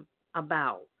him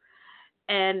about.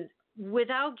 And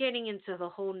without getting into the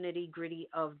whole nitty gritty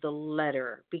of the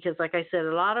letter, because like I said,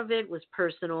 a lot of it was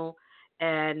personal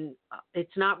and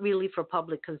it's not really for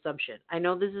public consumption. I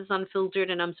know this is unfiltered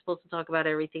and I'm supposed to talk about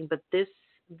everything, but this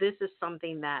is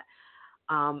something that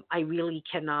I really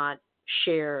cannot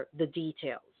share the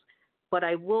details. But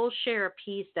I will share a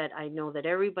piece that I know that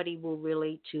everybody will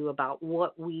relate to about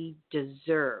what we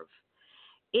deserve.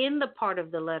 In the part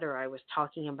of the letter, I was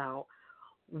talking about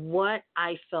what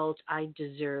I felt I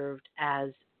deserved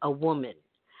as a woman,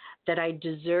 that I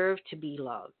deserved to be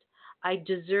loved. I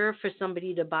deserve for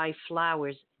somebody to buy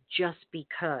flowers just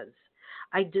because.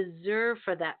 I deserve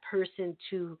for that person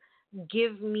to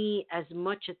give me as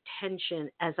much attention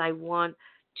as I want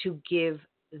to give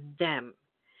them.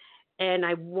 And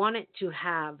I wanted to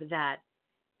have that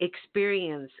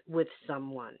experience with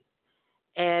someone.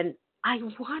 And I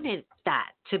wanted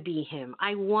that to be him.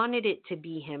 I wanted it to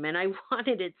be him. And I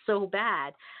wanted it so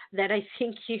bad that I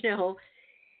think,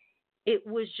 it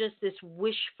was just this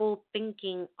wishful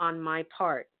thinking on my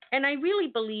part. And I really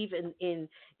believe in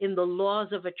the laws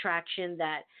of attraction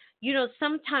that,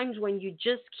 sometimes when you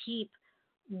just keep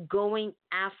going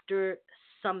after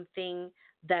something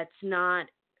that's not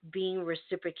being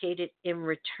reciprocated in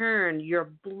return,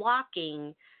 you're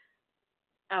blocking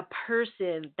a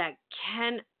person that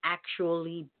can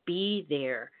actually be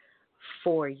there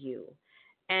for you.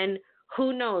 And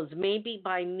who knows, maybe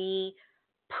by me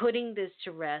putting this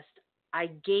to rest, I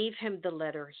gave him the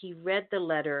letter. He read the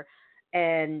letter,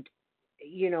 and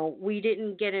we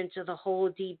didn't get into the whole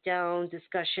deep down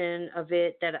discussion of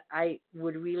it that I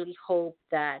would really hope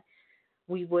that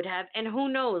we would have. And who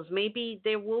knows, maybe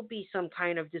there will be some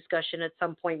kind of discussion at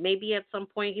some point. Maybe at some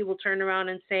point he will turn around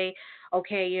and say,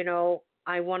 okay,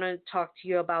 I want to talk to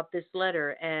you about this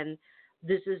letter, and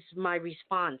this is my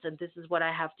response, and this is what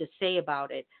I have to say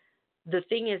about it. The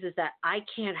thing is that I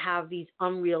can't have these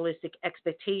unrealistic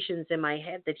expectations in my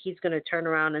head that he's going to turn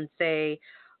around and say,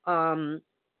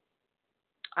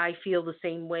 I feel the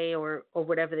same way, or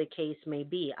whatever the case may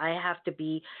be. I have to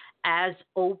be as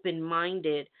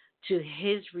open-minded to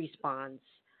his response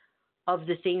of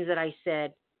the things that I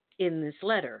said in this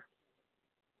letter.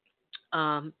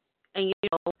 And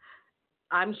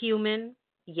I'm human.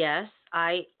 Yes,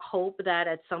 I hope that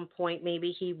at some point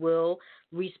maybe he will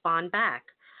respond back,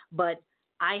 but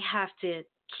I have to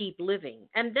keep living.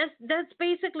 And that's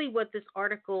basically what this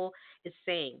article is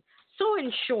saying. So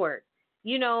in short,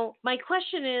 my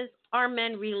question is, are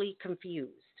men really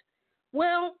confused?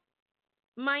 Well,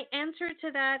 my answer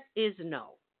to that is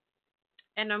no.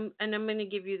 And I'm going to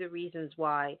give you the reasons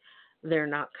why they're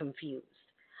not confused.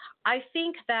 I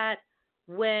think that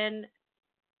when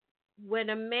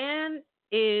a man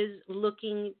is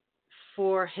looking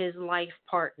for his life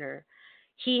partner,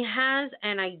 he has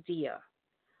an idea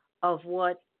of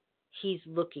what he's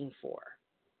looking for.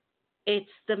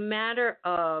 It's the matter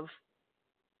of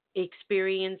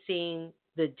experiencing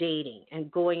the dating and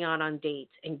going out on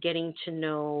dates and getting to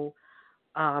know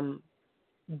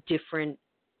different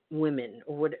women,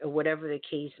 or whatever the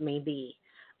case may be.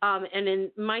 And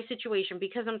in my situation,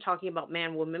 because I'm talking about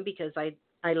man, woman, because I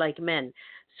like men.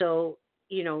 So,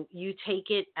 you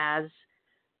take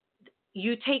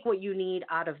what you need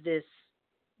out of this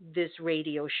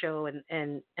radio show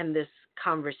and this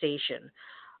conversation.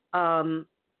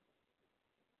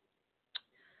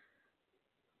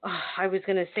 I was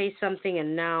going to say something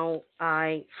and now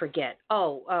I forget.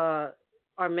 Are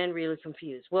men really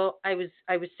confused? Well, I was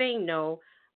saying no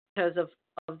because of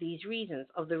these reasons,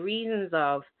 of the reasons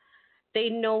of they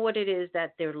know what it is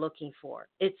that they're looking for.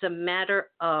 It's a matter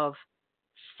of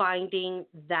finding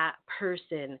that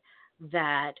person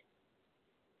that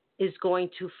is going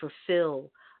to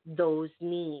fulfill those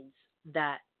needs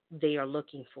that they are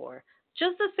looking for.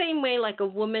 Just the same way like a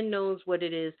woman knows what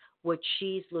it is, what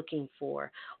she's looking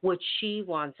for, what she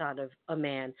wants out of a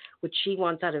man, what she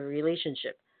wants out of a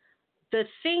relationship. The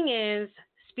thing is,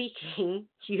 speaking,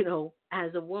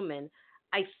 as a woman,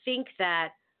 I think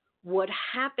that what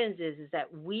happens is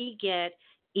that we get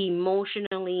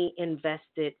emotionally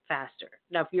invested faster.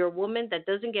 Now, if you're a woman that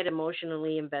doesn't get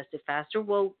emotionally invested faster,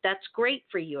 well, that's great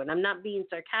for you. And I'm not being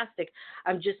sarcastic.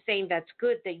 I'm just saying that's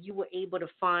good that you were able to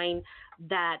find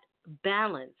that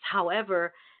balance.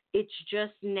 However, it's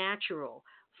just natural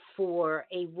for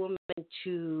a woman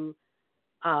to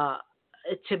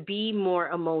be more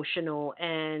emotional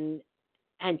and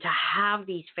to have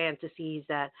these fantasies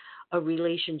that a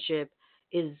relationship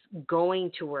is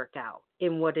going to work out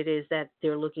in what it is that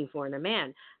they're looking for in a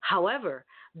man. However,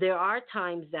 there are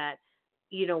times that,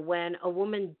 when a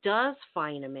woman does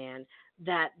find a man,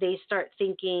 that they start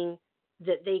thinking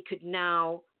that they could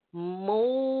now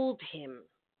mold him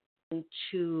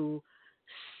into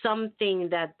something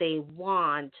that they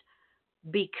want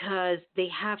because they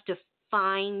have to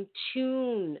fine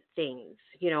tune things.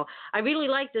 I really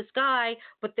like this guy,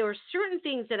 but there are certain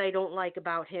things that I don't like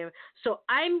about him. So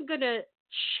I'm going to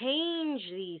change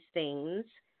these things.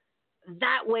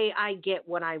 That way I get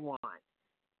what I want.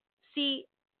 See,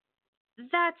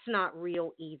 that's not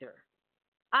real either.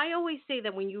 I always say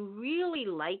that when you really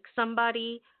like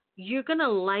somebody, you're going to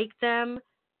like them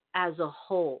as a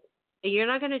whole. You're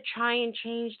not going to try and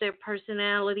change their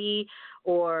personality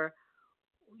or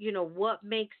what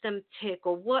makes them tick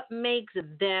or what makes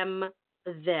them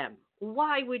them.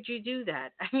 Why would you do that?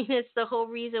 I mean, it's the whole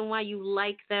reason why you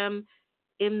like them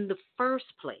in the first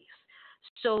place.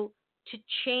 So to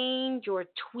change or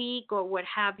tweak or what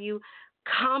have you,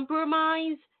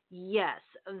 compromise, yes,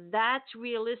 that's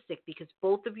realistic because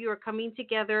both of you are coming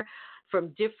together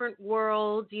from different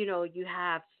worlds. You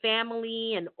have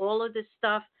family and all of this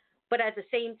stuff, but at the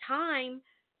same time,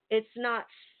 it's not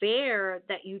fair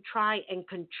that you try and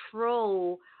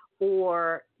control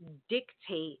or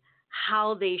dictate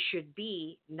how they should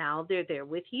be. Now they're there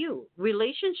with you.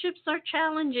 Relationships are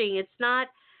challenging. It's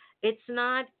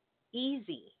not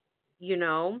easy, you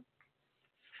know.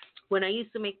 When I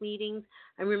used to make meetings,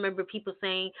 I remember people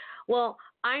saying, "Well,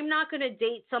 I'm not going to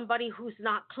date somebody who's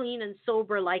not clean and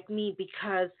sober like me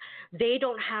because they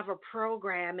don't have a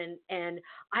program and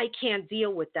I can't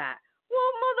deal with that."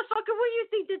 Well, motherfucker, what do you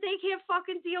think, that they can't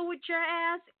fucking deal with your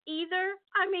ass either?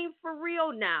 I mean, for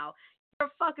real now. You're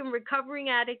a fucking recovering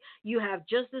addict. You have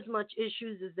just as much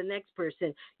issues as the next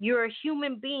person. You're a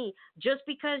human being. Just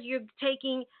because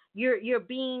you're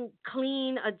being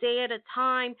clean a day at a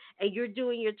time and you're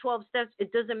doing your 12 steps,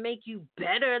 it doesn't make you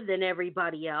better than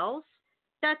everybody else.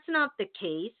 That's not the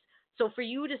case. So for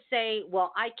you to say,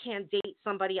 well, I can't date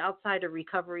somebody outside of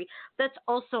recovery, that's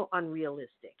also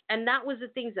unrealistic. And that was the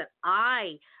things that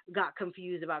I got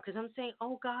confused about because I'm saying,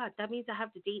 oh God, that means I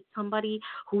have to date somebody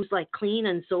who's like clean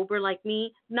and sober like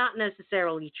me. Not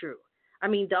necessarily true. I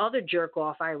mean, the other jerk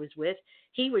off I was with,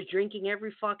 he was drinking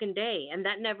every fucking day. And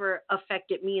that never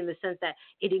affected me in the sense that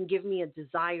it didn't give me a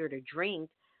desire to drink.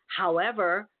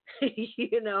 However,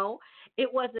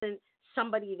 it wasn't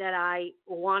somebody that I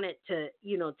wanted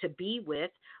to be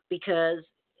with because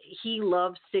he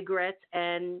loves cigarettes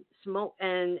and smoke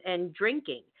and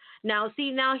drinking. Now,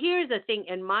 see, here's the thing.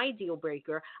 And my deal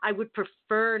breaker, I would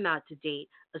prefer not to date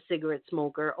a cigarette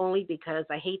smoker only because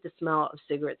I hate the smell of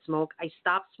cigarette smoke. I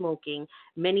stopped smoking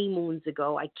many moons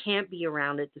ago. I can't be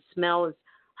around it. The smell is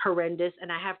horrendous,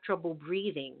 and I have trouble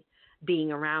breathing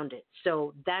being around it.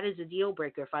 So that is a deal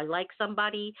breaker. If I like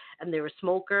somebody and they're a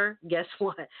smoker, guess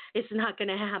what? It's not going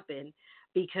to happen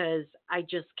because I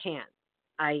just can't.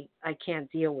 I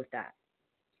can't deal with that.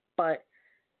 But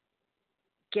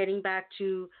getting back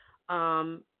to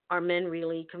are men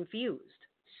really confused?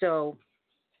 So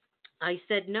I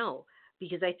said no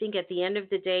because I think at the end of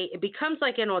the day, it becomes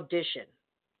like an audition.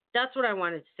 That's what I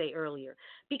wanted to say earlier.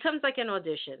 Becomes like an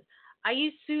audition. I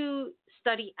used to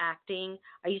study acting.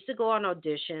 I used to go on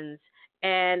auditions,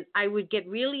 and I would get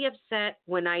really upset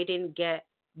when I didn't get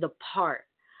the part.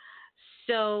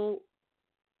 So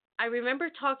I remember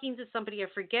talking to somebody, I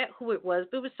forget who it was,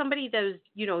 but it was somebody that was,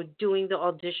 doing the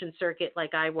audition circuit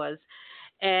like I was.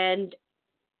 And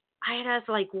I had asked,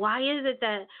 like, why is it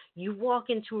that you walk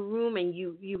into a room and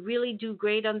you really do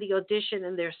great on the audition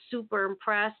and they're super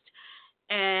impressed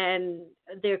and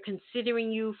they're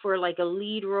considering you for like a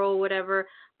lead role, whatever,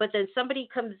 but then somebody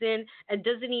comes in and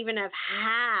doesn't even have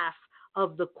half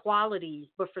of the qualities,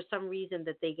 but for some reason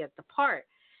that they get the part.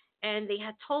 And they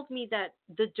had told me that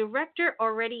the director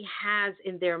already has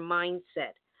in their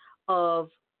mindset of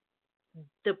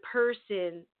the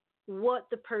person, what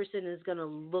the person is going to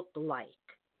look like,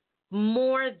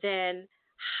 more than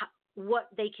what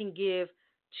they can give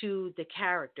to the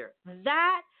character.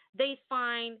 That they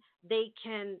find they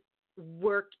can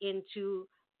work into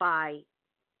by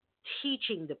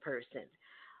teaching the person,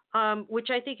 which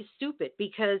I think is stupid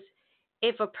because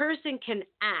if a person can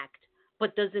act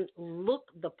but doesn't look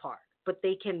the part, but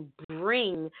they can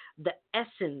bring the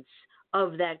essence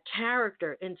of that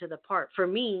character into the part, for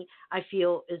me, I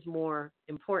feel is more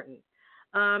important.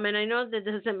 And I know that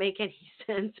doesn't make any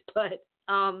sense, but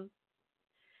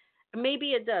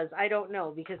maybe it does. I don't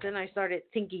know, because then I started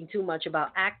thinking too much about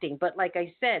acting. But like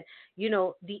I said,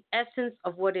 the essence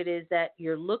of what it is that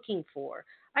you're looking for.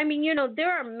 I mean,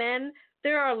 there are men,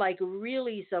 there are like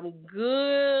really some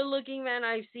good looking men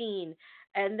I've seen.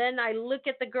 And then I look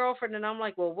at the girlfriend and I'm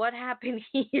like, well, what happened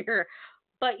here?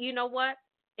 But you know what?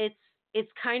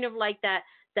 It's kind of like that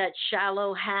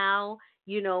Shallow Hal,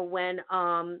 when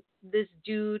this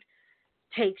dude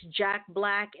takes Jack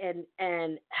Black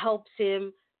and helps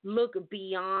him look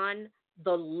beyond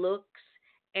the looks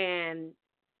and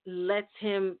lets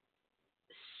him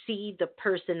see the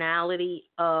personality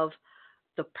of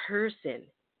the person.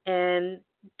 And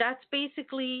that's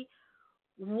basically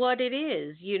what it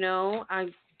is, I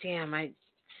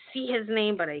see his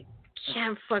name, but I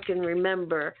can't fucking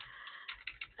remember.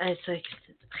 It's like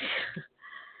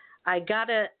I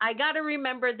gotta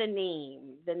remember the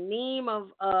name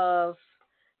of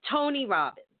Tony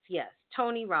Robbins. Yes,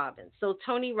 Tony Robbins. So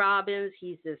Tony Robbins,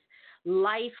 he's this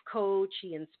life coach.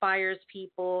 He inspires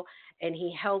people, and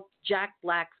he helped Jack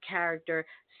Black's character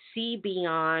see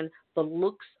beyond the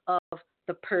looks of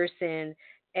the person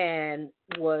and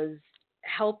was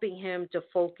helping him to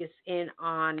focus in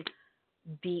on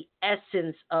the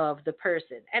essence of the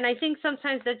person. And I think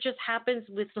sometimes that just happens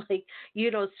with, like,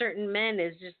 certain men.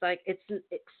 Is just like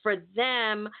for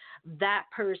them, that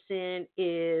person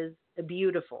is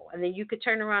beautiful. And then you could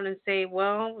turn around and say,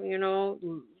 well,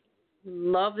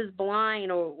 love is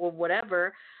blind, or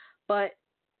whatever, but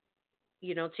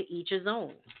to each his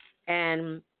own.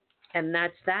 And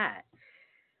that's that.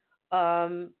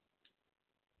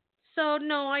 So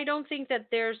no, I don't think that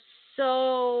they're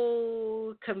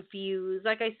so confused.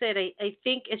 Like I said, I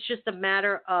think it's just a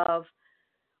matter of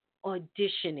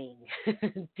auditioning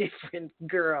different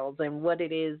girls and what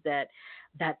it is that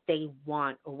they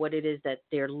want, or what it is that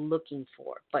they're looking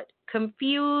for. But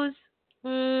confused,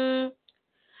 let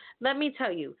me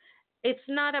tell you, it's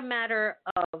not a matter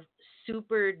of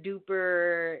super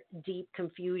duper deep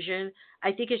confusion.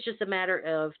 I think it's just a matter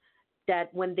of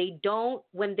that when they know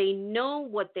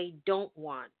what they don't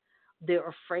want,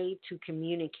 they're afraid to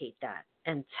communicate that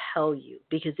and tell you,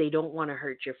 because they don't want to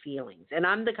hurt your feelings. And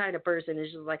I'm the kind of person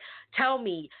that's just like, tell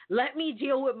me, let me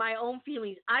deal with my own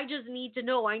feelings. I just need to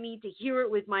know. I need to hear it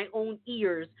with my own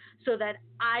ears so that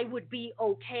I would be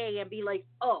okay and be like,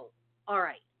 oh, all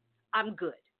right, I'm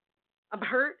good. I'm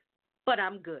hurt, but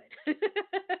I'm good.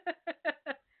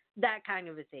 That kind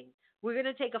of a thing. We're going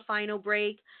to take a final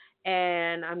break,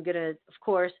 and I'm going to, of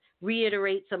course,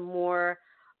 reiterate some more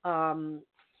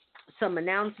some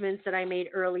announcements that I made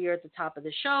earlier at the top of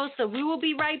the show. So we will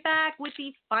be right back with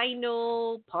the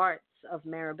final parts of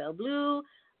Marabelle Blue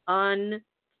Unfiltered.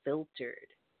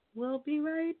 We'll be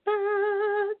right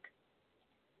back.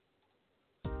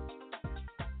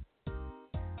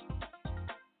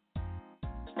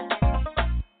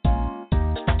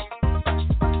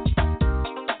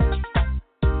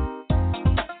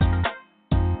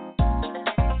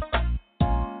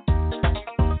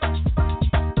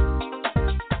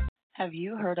 Have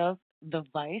you heard of the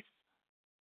Vice?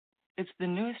 It's the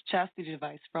newest chastity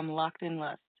device from Locked In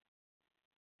Lust.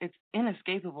 It's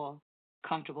inescapable,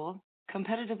 comfortable,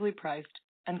 competitively priced,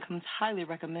 and comes highly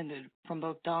recommended from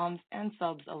both doms and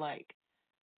subs alike.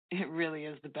 It really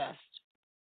is the best.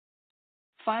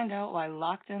 Find out why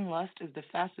Locked In Lust is the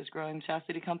fastest growing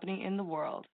chastity company in the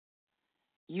world.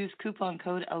 Use coupon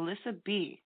code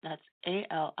ALYSSAB, that's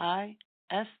ALISSAB,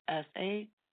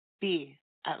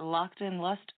 at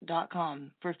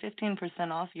lockedinlust.com for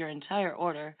 15% off your entire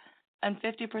order and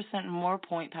 50% more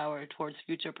point power towards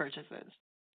future purchases.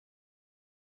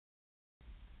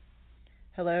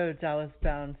 Hello,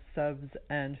 Dallas-bound subs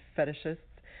and fetishists.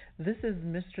 This is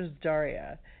Mistress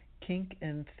Daria, kink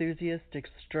enthusiast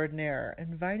extraordinaire,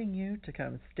 inviting you to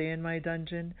come stay in my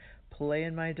dungeon, play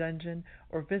in my dungeon,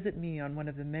 or visit me on one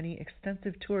of the many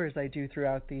extensive tours I do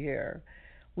throughout the year.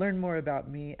 Learn more about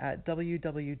me at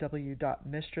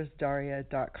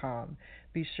www.mistressdaria.com.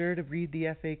 Be sure to read the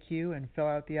FAQ and fill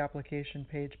out the application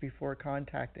page before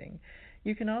contacting.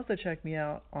 You can also check me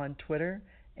out on Twitter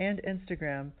and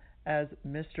Instagram as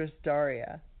Mistress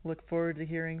Daria. Look forward to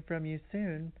hearing from you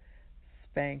soon.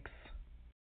 Spanx.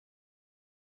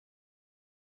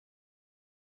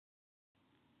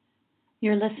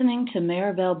 You're listening to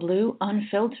Marabelle Blue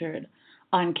Unfiltered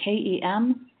on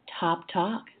KEM Top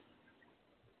Talk.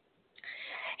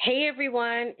 Hey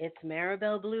everyone, it's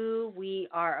Marabelle Blue. We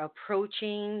are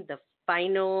approaching the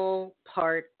final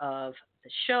part of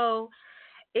the show.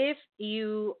 If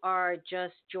you are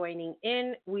just joining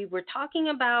in, we were talking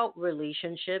about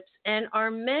relationships, and are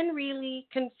men really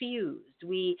confused?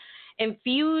 We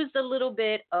infused a little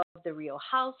bit of the Real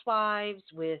Housewives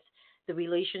with the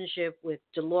relationship with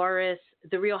Dolores,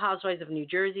 the Real Housewives of New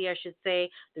Jersey, I should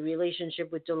say, the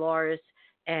relationship with Dolores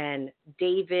and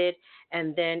David,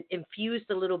 and then infused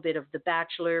a little bit of The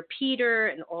Bachelor, Peter,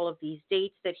 and all of these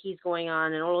dates that he's going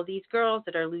on, and all of these girls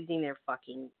that are losing their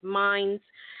fucking minds.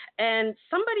 And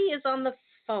somebody is on the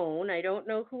phone. I don't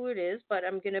know who it is, but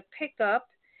I'm going to pick up.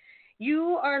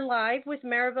 You are live with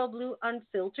Marabelle Blue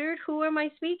Unfiltered. Who am I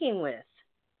speaking with?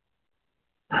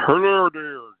 Hello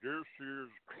there. This is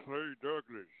Clay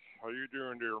Douglas. How you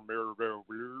doing there, Marabelle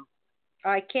Blue?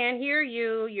 I can't hear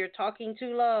you. You're talking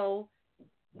too low.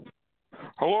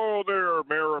 Hello there,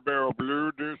 Marabelle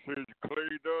Blue. This is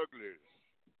Clay Douglas.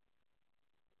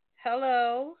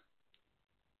 Hello.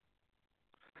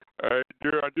 I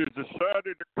just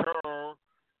decided to call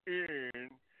in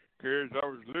because I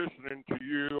was listening to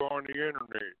you on the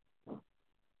internet.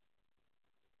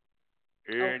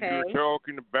 And Okay. you're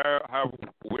talking about how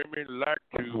women like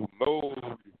to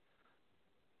mold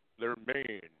their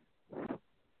men.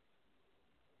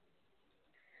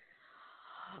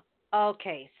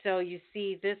 Okay, so you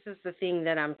see, this is the thing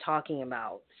that I'm talking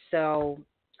about. So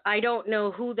I don't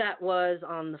know who that was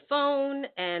on the phone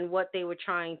and what they were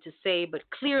trying to say, but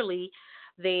clearly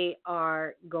they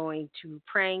are going to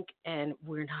prank, and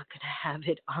we're not going to have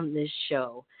it on this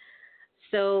show.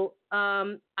 So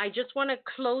I just want to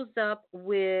close up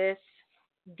with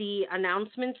the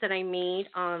announcements that I made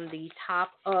on the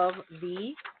top of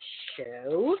the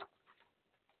show.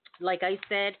 Like I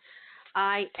said,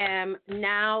 I am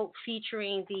now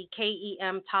featuring the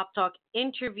KEM Top Talk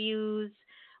interviews,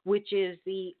 which is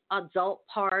the adult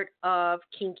part of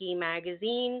Kinky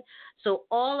Magazine. So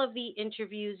all of the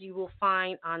interviews you will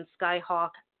find on Skyhawk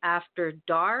After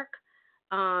Dark.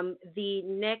 The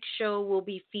next show will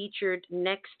be featured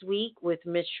next week with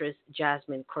Mistress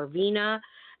Jasmine Corvina.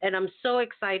 And I'm so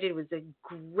excited. It was a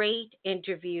great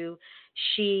interview.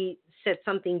 She said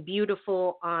something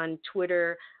beautiful on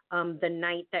Twitter the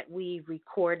night that we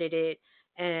recorded it.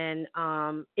 And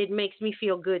it makes me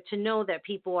feel good to know that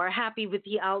people are happy with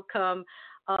the outcome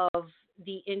of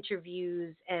the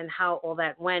interviews and how all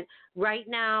that went. Right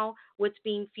now, what's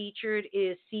being featured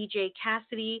is CJ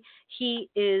Cassidy. He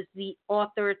is the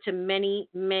author to many,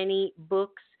 many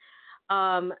books.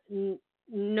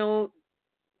 No,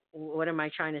 what am I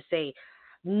trying to say?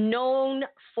 Known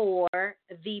for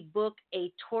the book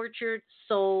A Tortured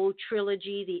Soul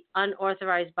trilogy, the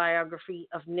unauthorized biography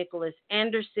of Nicholas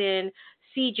Anderson,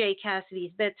 C.J.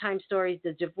 Cassidy's bedtime stories,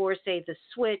 The Divorcee, The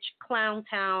Switch,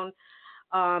 Clowntown,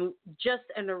 just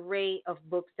an array of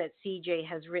books that CJ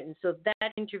has written. So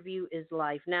that interview is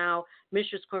live now.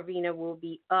 Mistress Corvina will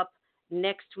be up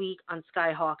next week on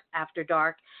Skyhawk After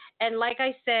Dark. And like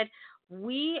I said,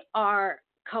 we are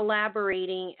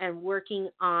collaborating and working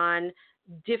on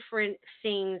different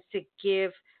things to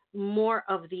give more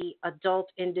of the adult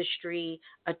industry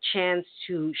a chance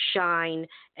to shine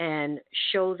and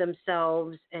show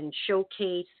themselves and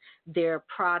showcase their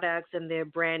products and their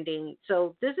branding.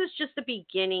 So this is just the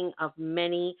beginning of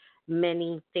many,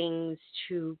 many things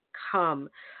to come.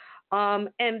 And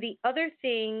the other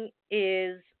thing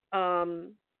is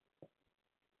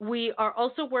we are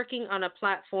also working on a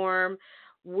platform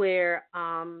where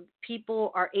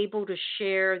people are able to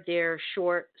share their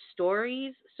short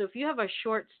stories. So if you have a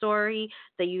short story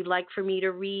that you'd like for me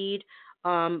to read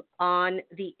on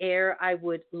the air, I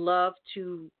would love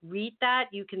to read that.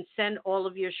 You can send all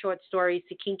of your short stories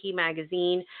to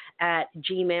kinkymagazine at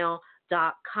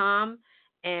gmail.com.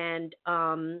 And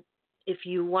if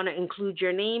you want to include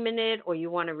your name in it or you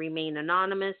want to remain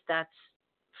anonymous, that's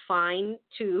fine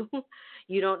too.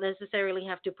 You don't necessarily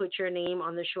have to put your name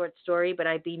on the short story, but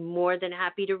I'd be more than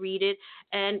happy to read it.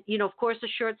 And, you know, of course, a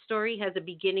short story has a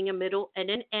beginning, a middle, and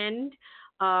an end.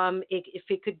 If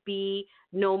it could be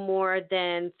no more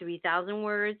than 3,000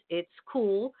 words, it's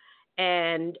cool.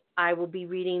 And I will be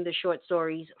reading the short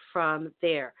stories from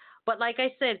there. But like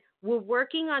I said, we're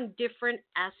working on different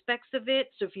aspects of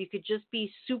it. So if you could just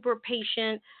be super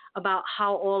patient about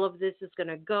how all of this is going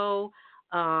to go.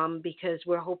 Because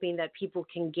we're hoping that people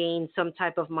can gain some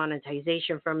type of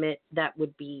monetization from it, that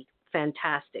would be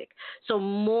fantastic. So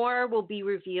more will be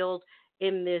revealed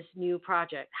in this new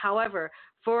project. However,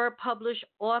 for published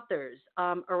authors,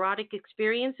 Erotic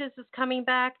Experiences is coming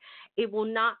back. It will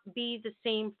not be the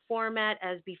same format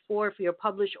as before. If you're a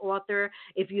published author,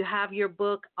 if you have your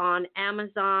book on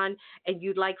Amazon and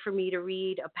you'd like for me to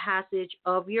read a passage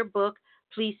of your book,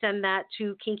 please send that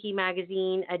to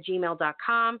kinkymagazine at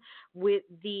gmail.com with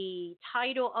the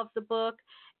title of the book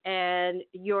and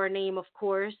your name, of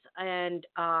course. And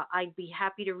I'd be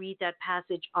happy to read that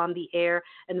passage on the air.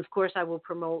 And, of course, I will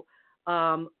promote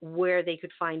where they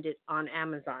could find it on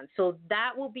Amazon. So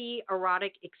that will be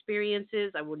Erotic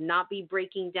Experiences. I will not be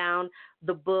breaking down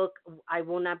the book. I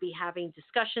will not be having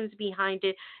discussions behind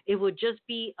it. It will just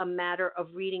be a matter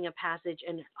of reading a passage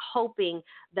and hoping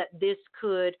that this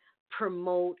could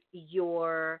promote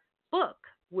your book,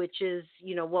 which is,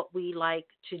 you know, what we like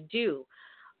to do.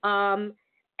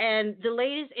 And the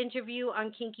latest interview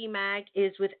on Kinky Mag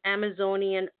is with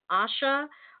Amazonian Asha.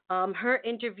 Her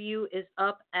interview is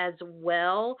up as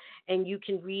well, and you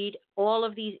can read all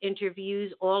of these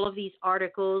interviews, all of these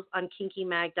articles on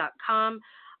kinkymag.com.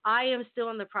 I am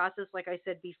still in the process, like I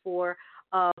said before,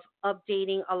 of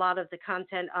updating a lot of the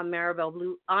content on Marabelle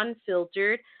Blue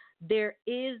Unfiltered. There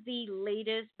is the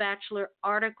latest Bachelor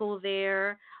article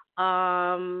there.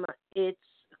 It's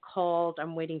called,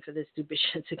 I'm waiting for this stupid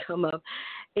shit to come up.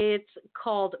 It's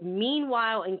called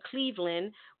Meanwhile in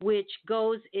Cleveland, which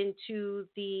goes into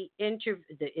the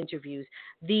interviews,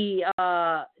 the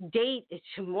date, it's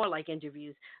more like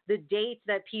interviews, the dates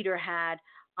that Peter had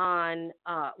on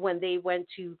when they went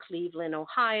to Cleveland,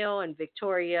 Ohio, and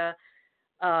Victoria,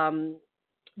 um,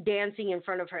 dancing in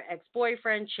front of her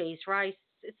ex-boyfriend Chase Rice.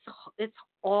 It's it's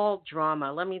all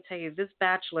drama. Let me tell you, this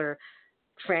Bachelor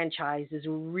franchise is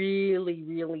really,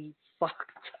 really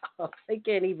fucked up. I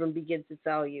can't even begin to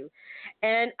tell you.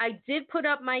 And I did put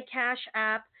up my Cash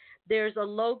App. There's a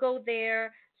logo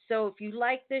there. So if you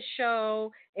like this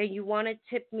show and you want to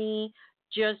tip me,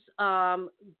 just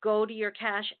go to your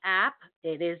Cash App.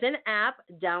 It is an app.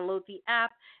 Download the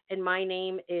app. And my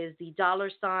name is the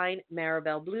 $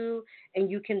 Marabelle Blue. And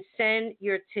you can send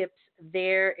your tips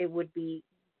there. It would be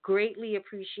greatly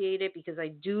appreciated because I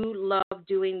do love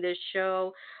doing this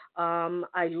show.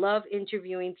 I love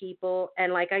interviewing people.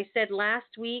 And like I said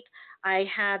last week, I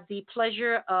had the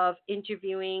pleasure of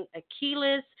interviewing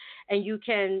Achilles, and you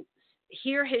can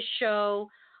hear his show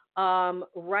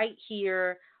right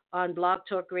here on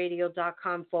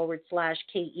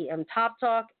blogtalkradio.com/KEM Top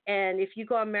Talk. And if you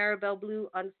go on Marabelle Blue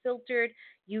Unfiltered,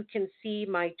 you can see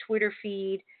my Twitter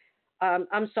feed.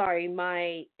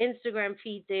 My Instagram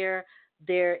feed there.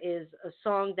 There is a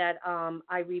song that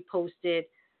I reposted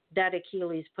that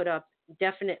Achilles put up.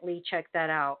 Definitely check that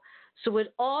out. So with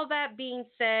all that being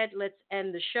said, let's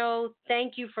end the show.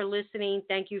 Thank you for listening.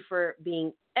 Thank you for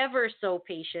being ever so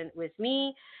patient with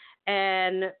me.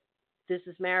 And this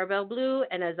is Marabelle Blue.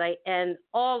 And as I end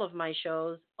all of my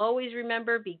shows, always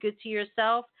remember, be good to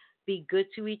yourself, be good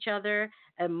to each other,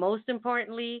 and most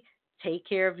importantly, take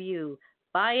care of you.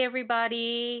 Bye,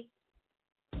 everybody.